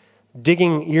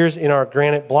 digging ears in our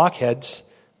granite blockheads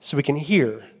so we can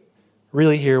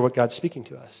really hear what God's speaking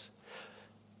to us.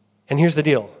 And here's the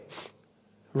deal.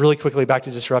 Really quickly, back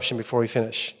to disruption before we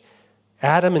finish.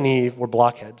 Adam and Eve were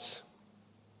blockheads.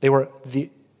 They were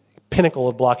the pinnacle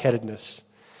of blockheadedness,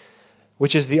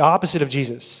 which is the opposite of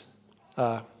Jesus.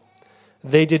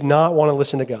 They did not want to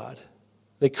listen to God.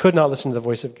 They could not listen to the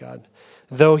voice of God,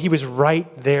 though he was right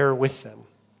there with them.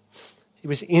 He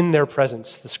was in their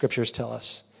presence, the scriptures tell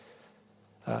us.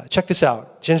 Check this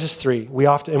out. Genesis 3. We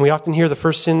often hear the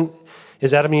first sin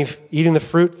is Adam and Eve eating the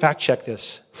fruit. Fact check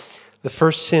this. The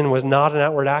first sin was not an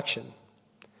outward action.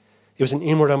 It was an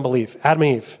inward unbelief. Adam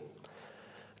and Eve,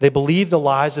 they believed the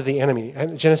lies of the enemy.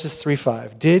 Genesis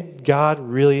 3:5. Did God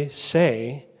really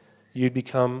say you'd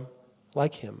become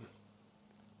like him?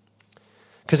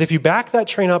 Because if you back that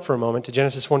train up for a moment to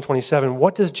Genesis 1:27,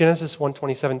 what does Genesis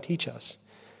 1:27 teach us?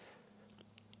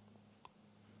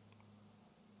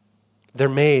 They're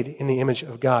made in the image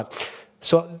of God.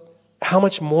 So how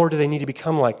much more do they need to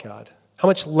become like God? How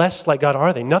much less like God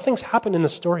are they? Nothing's happened in the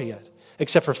story yet,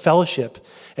 except for fellowship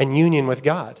and union with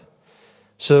God.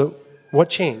 So what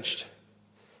changed?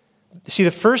 See,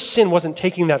 the first sin wasn't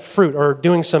taking that fruit or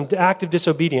doing some act of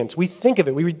disobedience. We think of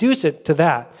it, we reduce it to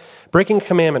that, breaking a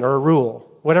commandment or a rule,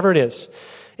 whatever it is.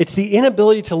 It's the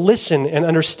inability to listen and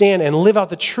understand and live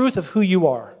out the truth of who you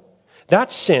are.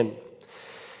 That's sin.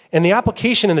 And the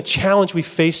application and the challenge we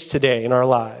face today in our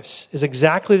lives is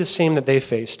exactly the same that they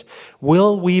faced.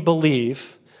 Will we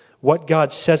believe what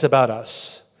God says about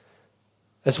us,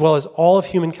 as well as all of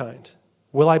humankind?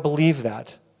 Will I believe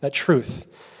that truth?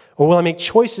 Or will I make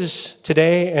choices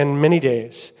today and many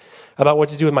days about what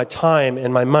to do with my time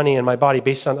and my money and my body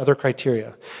based on other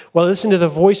criteria? Will I listen to the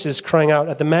voices crying out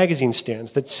at the magazine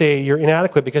stands that say you're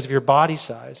inadequate because of your body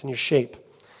size and your shape?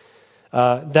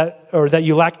 That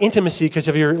you lack intimacy because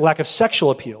of your lack of sexual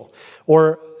appeal,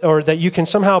 or that you can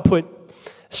somehow put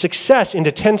success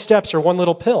into 10 steps or one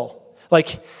little pill.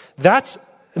 Like, that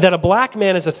a black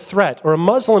man is a threat, or a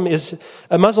Muslim is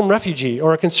a Muslim refugee,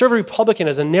 or a conservative Republican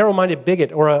is a narrow-minded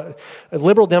bigot, or a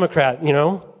liberal Democrat,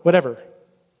 whatever.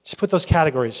 Just put those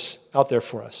categories out there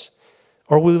for us.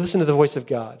 Or we listen to the voice of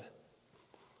God,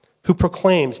 who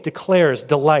proclaims, declares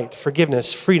delight,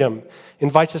 forgiveness, freedom,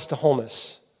 invites us to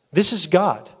wholeness. This is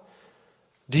God.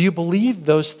 Do you believe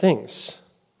those things?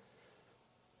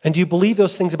 And do you believe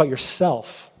those things about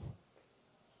yourself?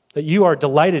 That you are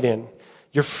delighted in,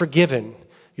 you're forgiven,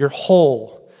 you're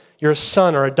whole, you're a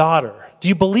son or a daughter. Do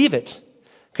you believe it?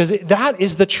 Because that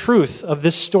is the truth of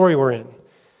this story we're in.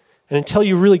 And until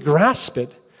you really grasp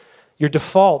it, your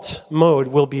default mode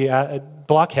will be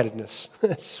blockheadedness.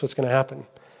 That's what's going to happen.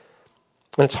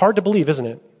 And it's hard to believe, isn't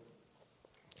it?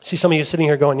 See some of you sitting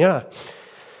here going, yeah,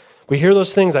 we hear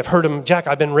those things. I've heard them. Jack,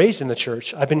 I've been raised in the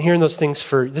church. I've been hearing those things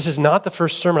this is not the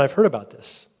first sermon I've heard about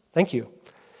this. Thank you.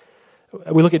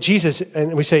 We look at Jesus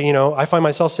and we say, I find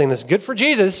myself saying this, good for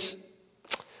Jesus.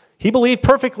 He believed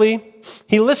perfectly.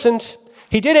 He listened.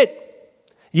 He did it.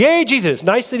 Yay, Jesus.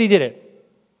 Nice that he did it.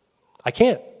 I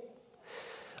can't.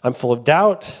 I'm full of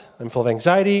doubt. I'm full of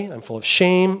anxiety. I'm full of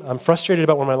shame. I'm frustrated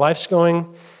about where my life's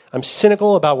going. I'm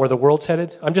cynical about where the world's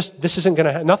headed. This isn't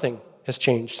going to, nothing has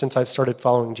changed since I've started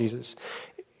following Jesus.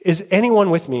 Is anyone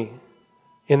with me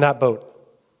in that boat?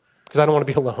 Because I don't want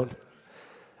to be alone.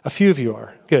 A few of you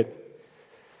are. Good.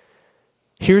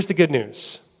 Here's the good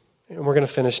news, and we're going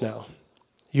to finish now.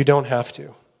 You don't have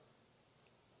to.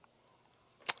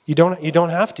 You don't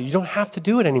have to. You don't have to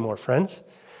do it anymore, friends.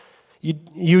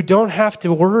 You don't have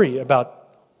to worry about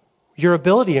your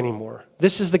ability anymore.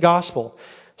 This is the gospel.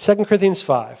 2 Corinthians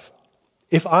 5.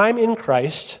 If I'm in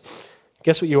Christ,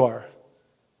 guess what you are?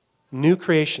 New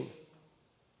creation.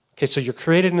 Okay, so you're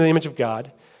created in the image of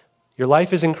God. Your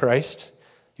life is in Christ.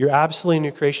 You're absolutely a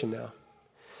new creation now.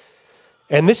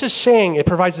 And this is saying, it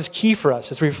provides this key for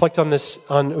us as we reflect on this,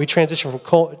 we transition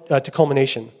to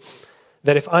culmination.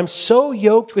 That if I'm so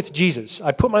yoked with Jesus,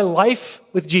 I put my life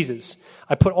with Jesus,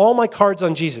 I put all my cards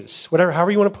on Jesus,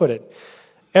 however you want to put it,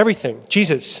 everything,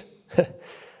 Jesus.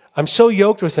 I'm so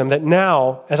yoked with him that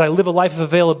now, as I live a life of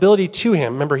availability to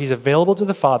him, remember, he's available to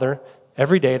the Father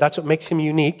every day. That's what makes him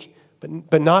unique,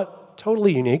 but not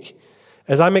totally unique.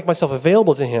 As I make myself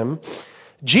available to him,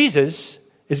 Jesus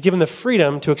is given the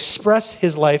freedom to express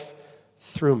his life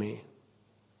through me.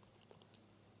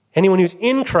 Anyone who's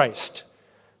in Christ,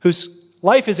 whose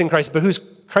life is in Christ, but whose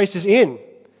Christ is in,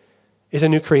 is a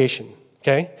new creation.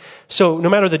 Okay? So no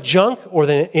matter the junk or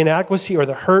the inadequacy or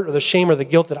the hurt or the shame or the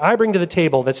guilt that I bring to the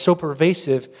table that's so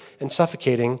pervasive and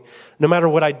suffocating, no matter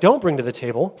what I don't bring to the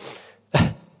table,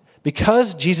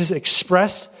 because Jesus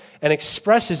expresses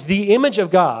the image of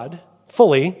God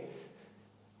fully,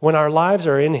 when our lives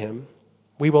are in him,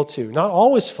 we will too. Not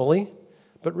always fully,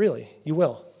 but really, you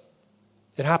will.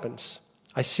 It happens.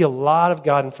 I see a lot of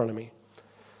God in front of me,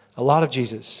 a lot of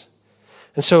Jesus.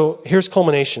 And so here's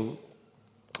culmination.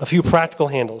 A few practical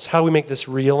handles. How do we make this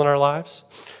real in our lives?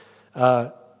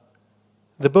 The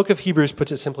book of Hebrews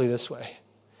puts it simply this way.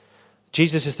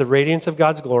 Jesus is the radiance of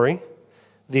God's glory,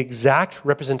 the exact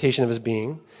representation of his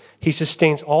being. He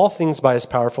sustains all things by his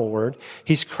powerful word.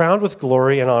 He's crowned with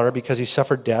glory and honor because he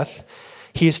suffered death.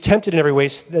 He is tempted in every way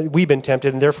that we've been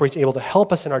tempted, and therefore he's able to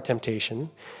help us in our temptation.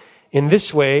 In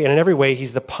this way and in every way,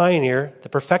 he's the pioneer, the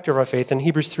perfecter of our faith. In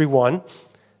Hebrews 3:1,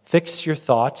 fix your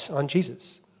thoughts on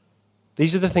Jesus.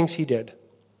 These are the things he did.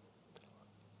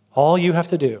 All you have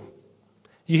to do.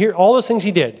 You hear all those things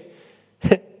he did.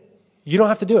 You don't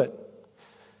have to do it.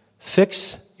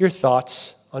 Fix your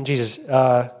thoughts on Jesus.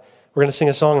 We're going to sing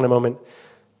a song in a moment.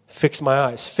 Fix my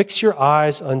eyes. Fix your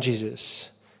eyes on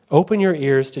Jesus. Open your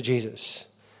ears to Jesus.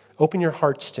 Open your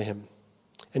hearts to him,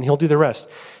 and he'll do the rest.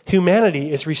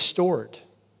 Humanity is restored.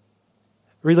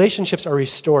 Relationships are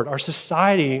restored. Our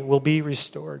society will be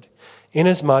restored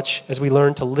inasmuch as we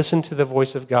learn to listen to the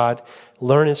voice of God,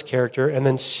 learn his character, and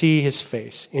then see his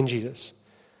face in Jesus.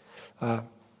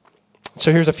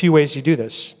 So here's a few ways you do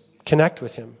this. Connect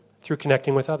with him through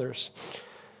connecting with others.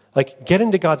 Like, get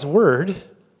into God's word,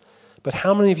 but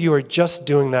how many of you are just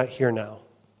doing that here now?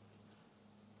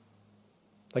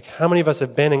 Like, how many of us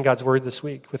have been in God's word this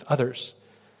week with others?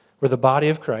 We're the body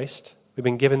of Christ. We've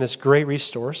been given this great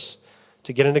resource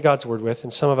to get into God's word with,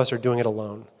 and some of us are doing it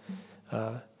alone.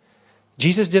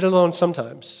 Jesus did it alone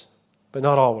sometimes, but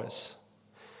not always.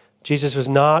 Jesus was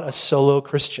not a solo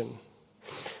Christian.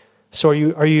 So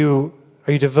are you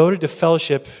devoted to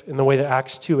fellowship in the way that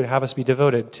Acts 2 would have us be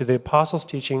devoted to the apostles'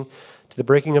 teaching, to the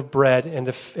breaking of bread, and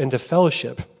to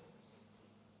fellowship?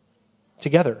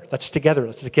 Together. That's together.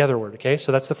 That's a together word, okay?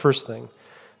 So that's the first thing.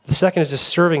 The second is just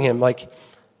serving him. Like,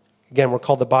 again, we're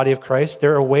called the body of Christ.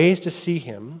 There are ways to see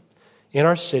him in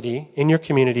our city, in your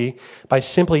community, by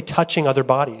simply touching other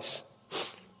bodies.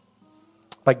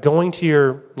 By going to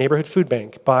your neighborhood food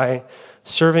bank, by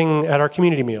serving at our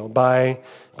community meal, by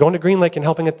going to Green Lake and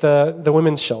helping at the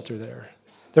women's shelter there.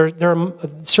 They're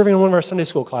serving in one of our Sunday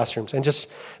school classrooms and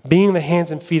just being the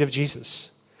hands and feet of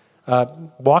Jesus.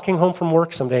 Walking home from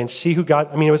work someday and see who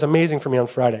God, it was amazing for me on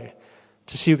Friday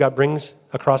to see who God brings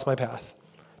across my path.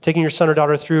 Taking your son or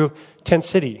daughter through Tent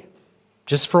City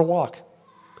just for a walk.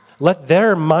 Let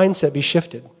their mindset be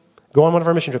shifted. Go on one of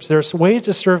our mission trips. There's ways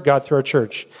to serve God through our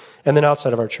church and then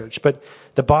outside of our church. But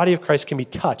the body of Christ can be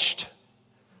touched.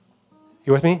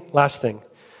 You with me? Last thing.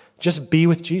 Just be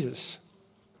with Jesus.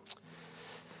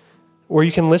 Where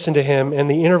you can listen to him and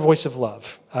the inner voice of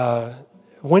love.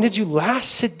 When did you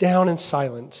last sit down in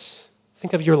silence?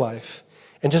 Think of your life.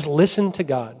 And just listen to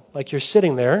God. Like you're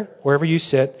sitting there, wherever you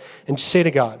sit, and say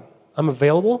to God, I'm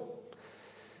available.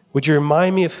 Would you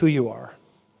remind me of who you are?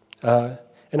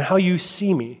 And how you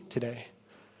see me today.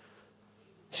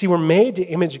 See, we're made to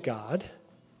image God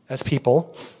as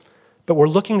people, but we're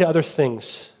looking to other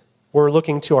things. We're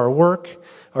looking to our work,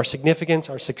 our significance,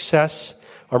 our success,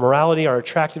 our morality, our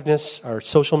attractiveness, our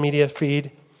social media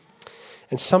feed,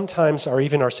 and sometimes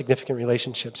even our significant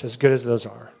relationships, as good as those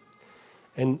are.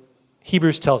 And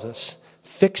Hebrews tells us,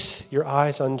 fix your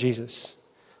eyes on Jesus,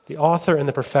 the author and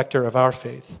the perfecter of our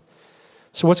faith.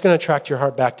 So what's going to attract your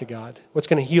heart back to God? What's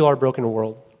going to heal our broken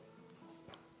world?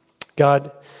 God,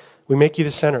 we make you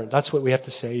the center. That's what we have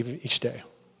to say each day.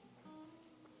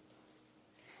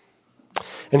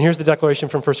 And here's the declaration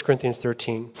from 1 Corinthians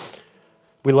 13.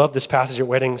 We love this passage at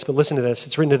weddings, but listen to this.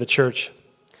 It's written to the church.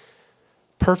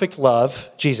 Perfect love,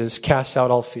 Jesus, casts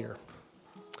out all fear.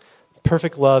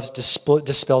 Perfect love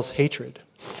dispels hatred.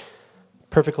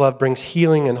 Perfect love brings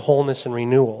healing and wholeness and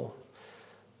renewal.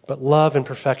 But love and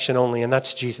perfection only, and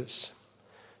that's Jesus.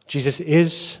 Jesus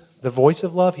is the voice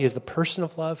of love. He is the person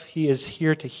of love. He is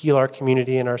here to heal our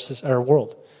community and our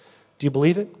world. Do you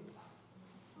believe it?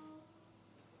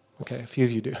 Okay, a few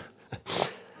of you do.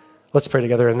 Let's pray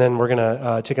together, and then we're going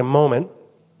to take a moment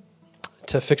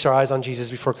to fix our eyes on Jesus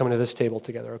before coming to this table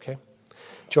together, okay?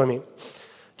 Join me.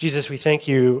 Jesus, we thank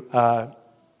you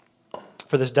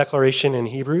for this declaration in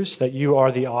Hebrews that you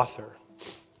are the author,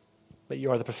 that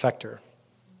you are the perfecter.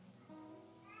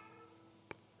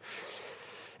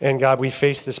 And God, we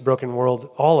face this broken world,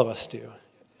 all of us do,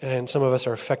 and some of us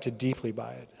are affected deeply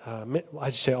by it.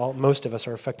 I'd say most of us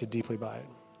are affected deeply by it.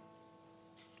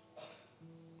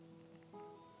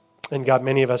 And God,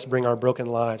 many of us bring our broken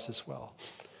lives as well,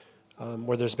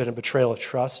 where there's been a betrayal of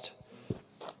trust,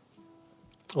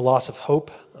 a loss of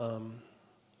hope,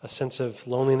 a sense of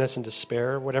loneliness and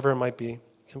despair, whatever it might be,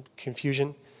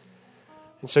 confusion.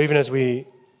 And so even as we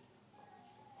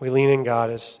lean in, God,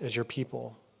 as your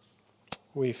people,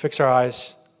 we fix our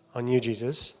eyes on you,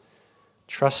 Jesus,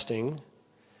 trusting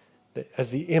that as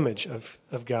the image of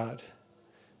God,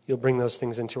 you'll bring those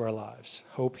things into our lives.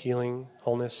 Hope, healing,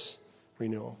 wholeness,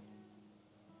 renewal.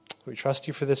 We trust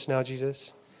you for this now,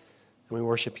 Jesus, and we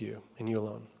worship you and you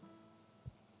alone.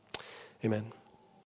 Amen.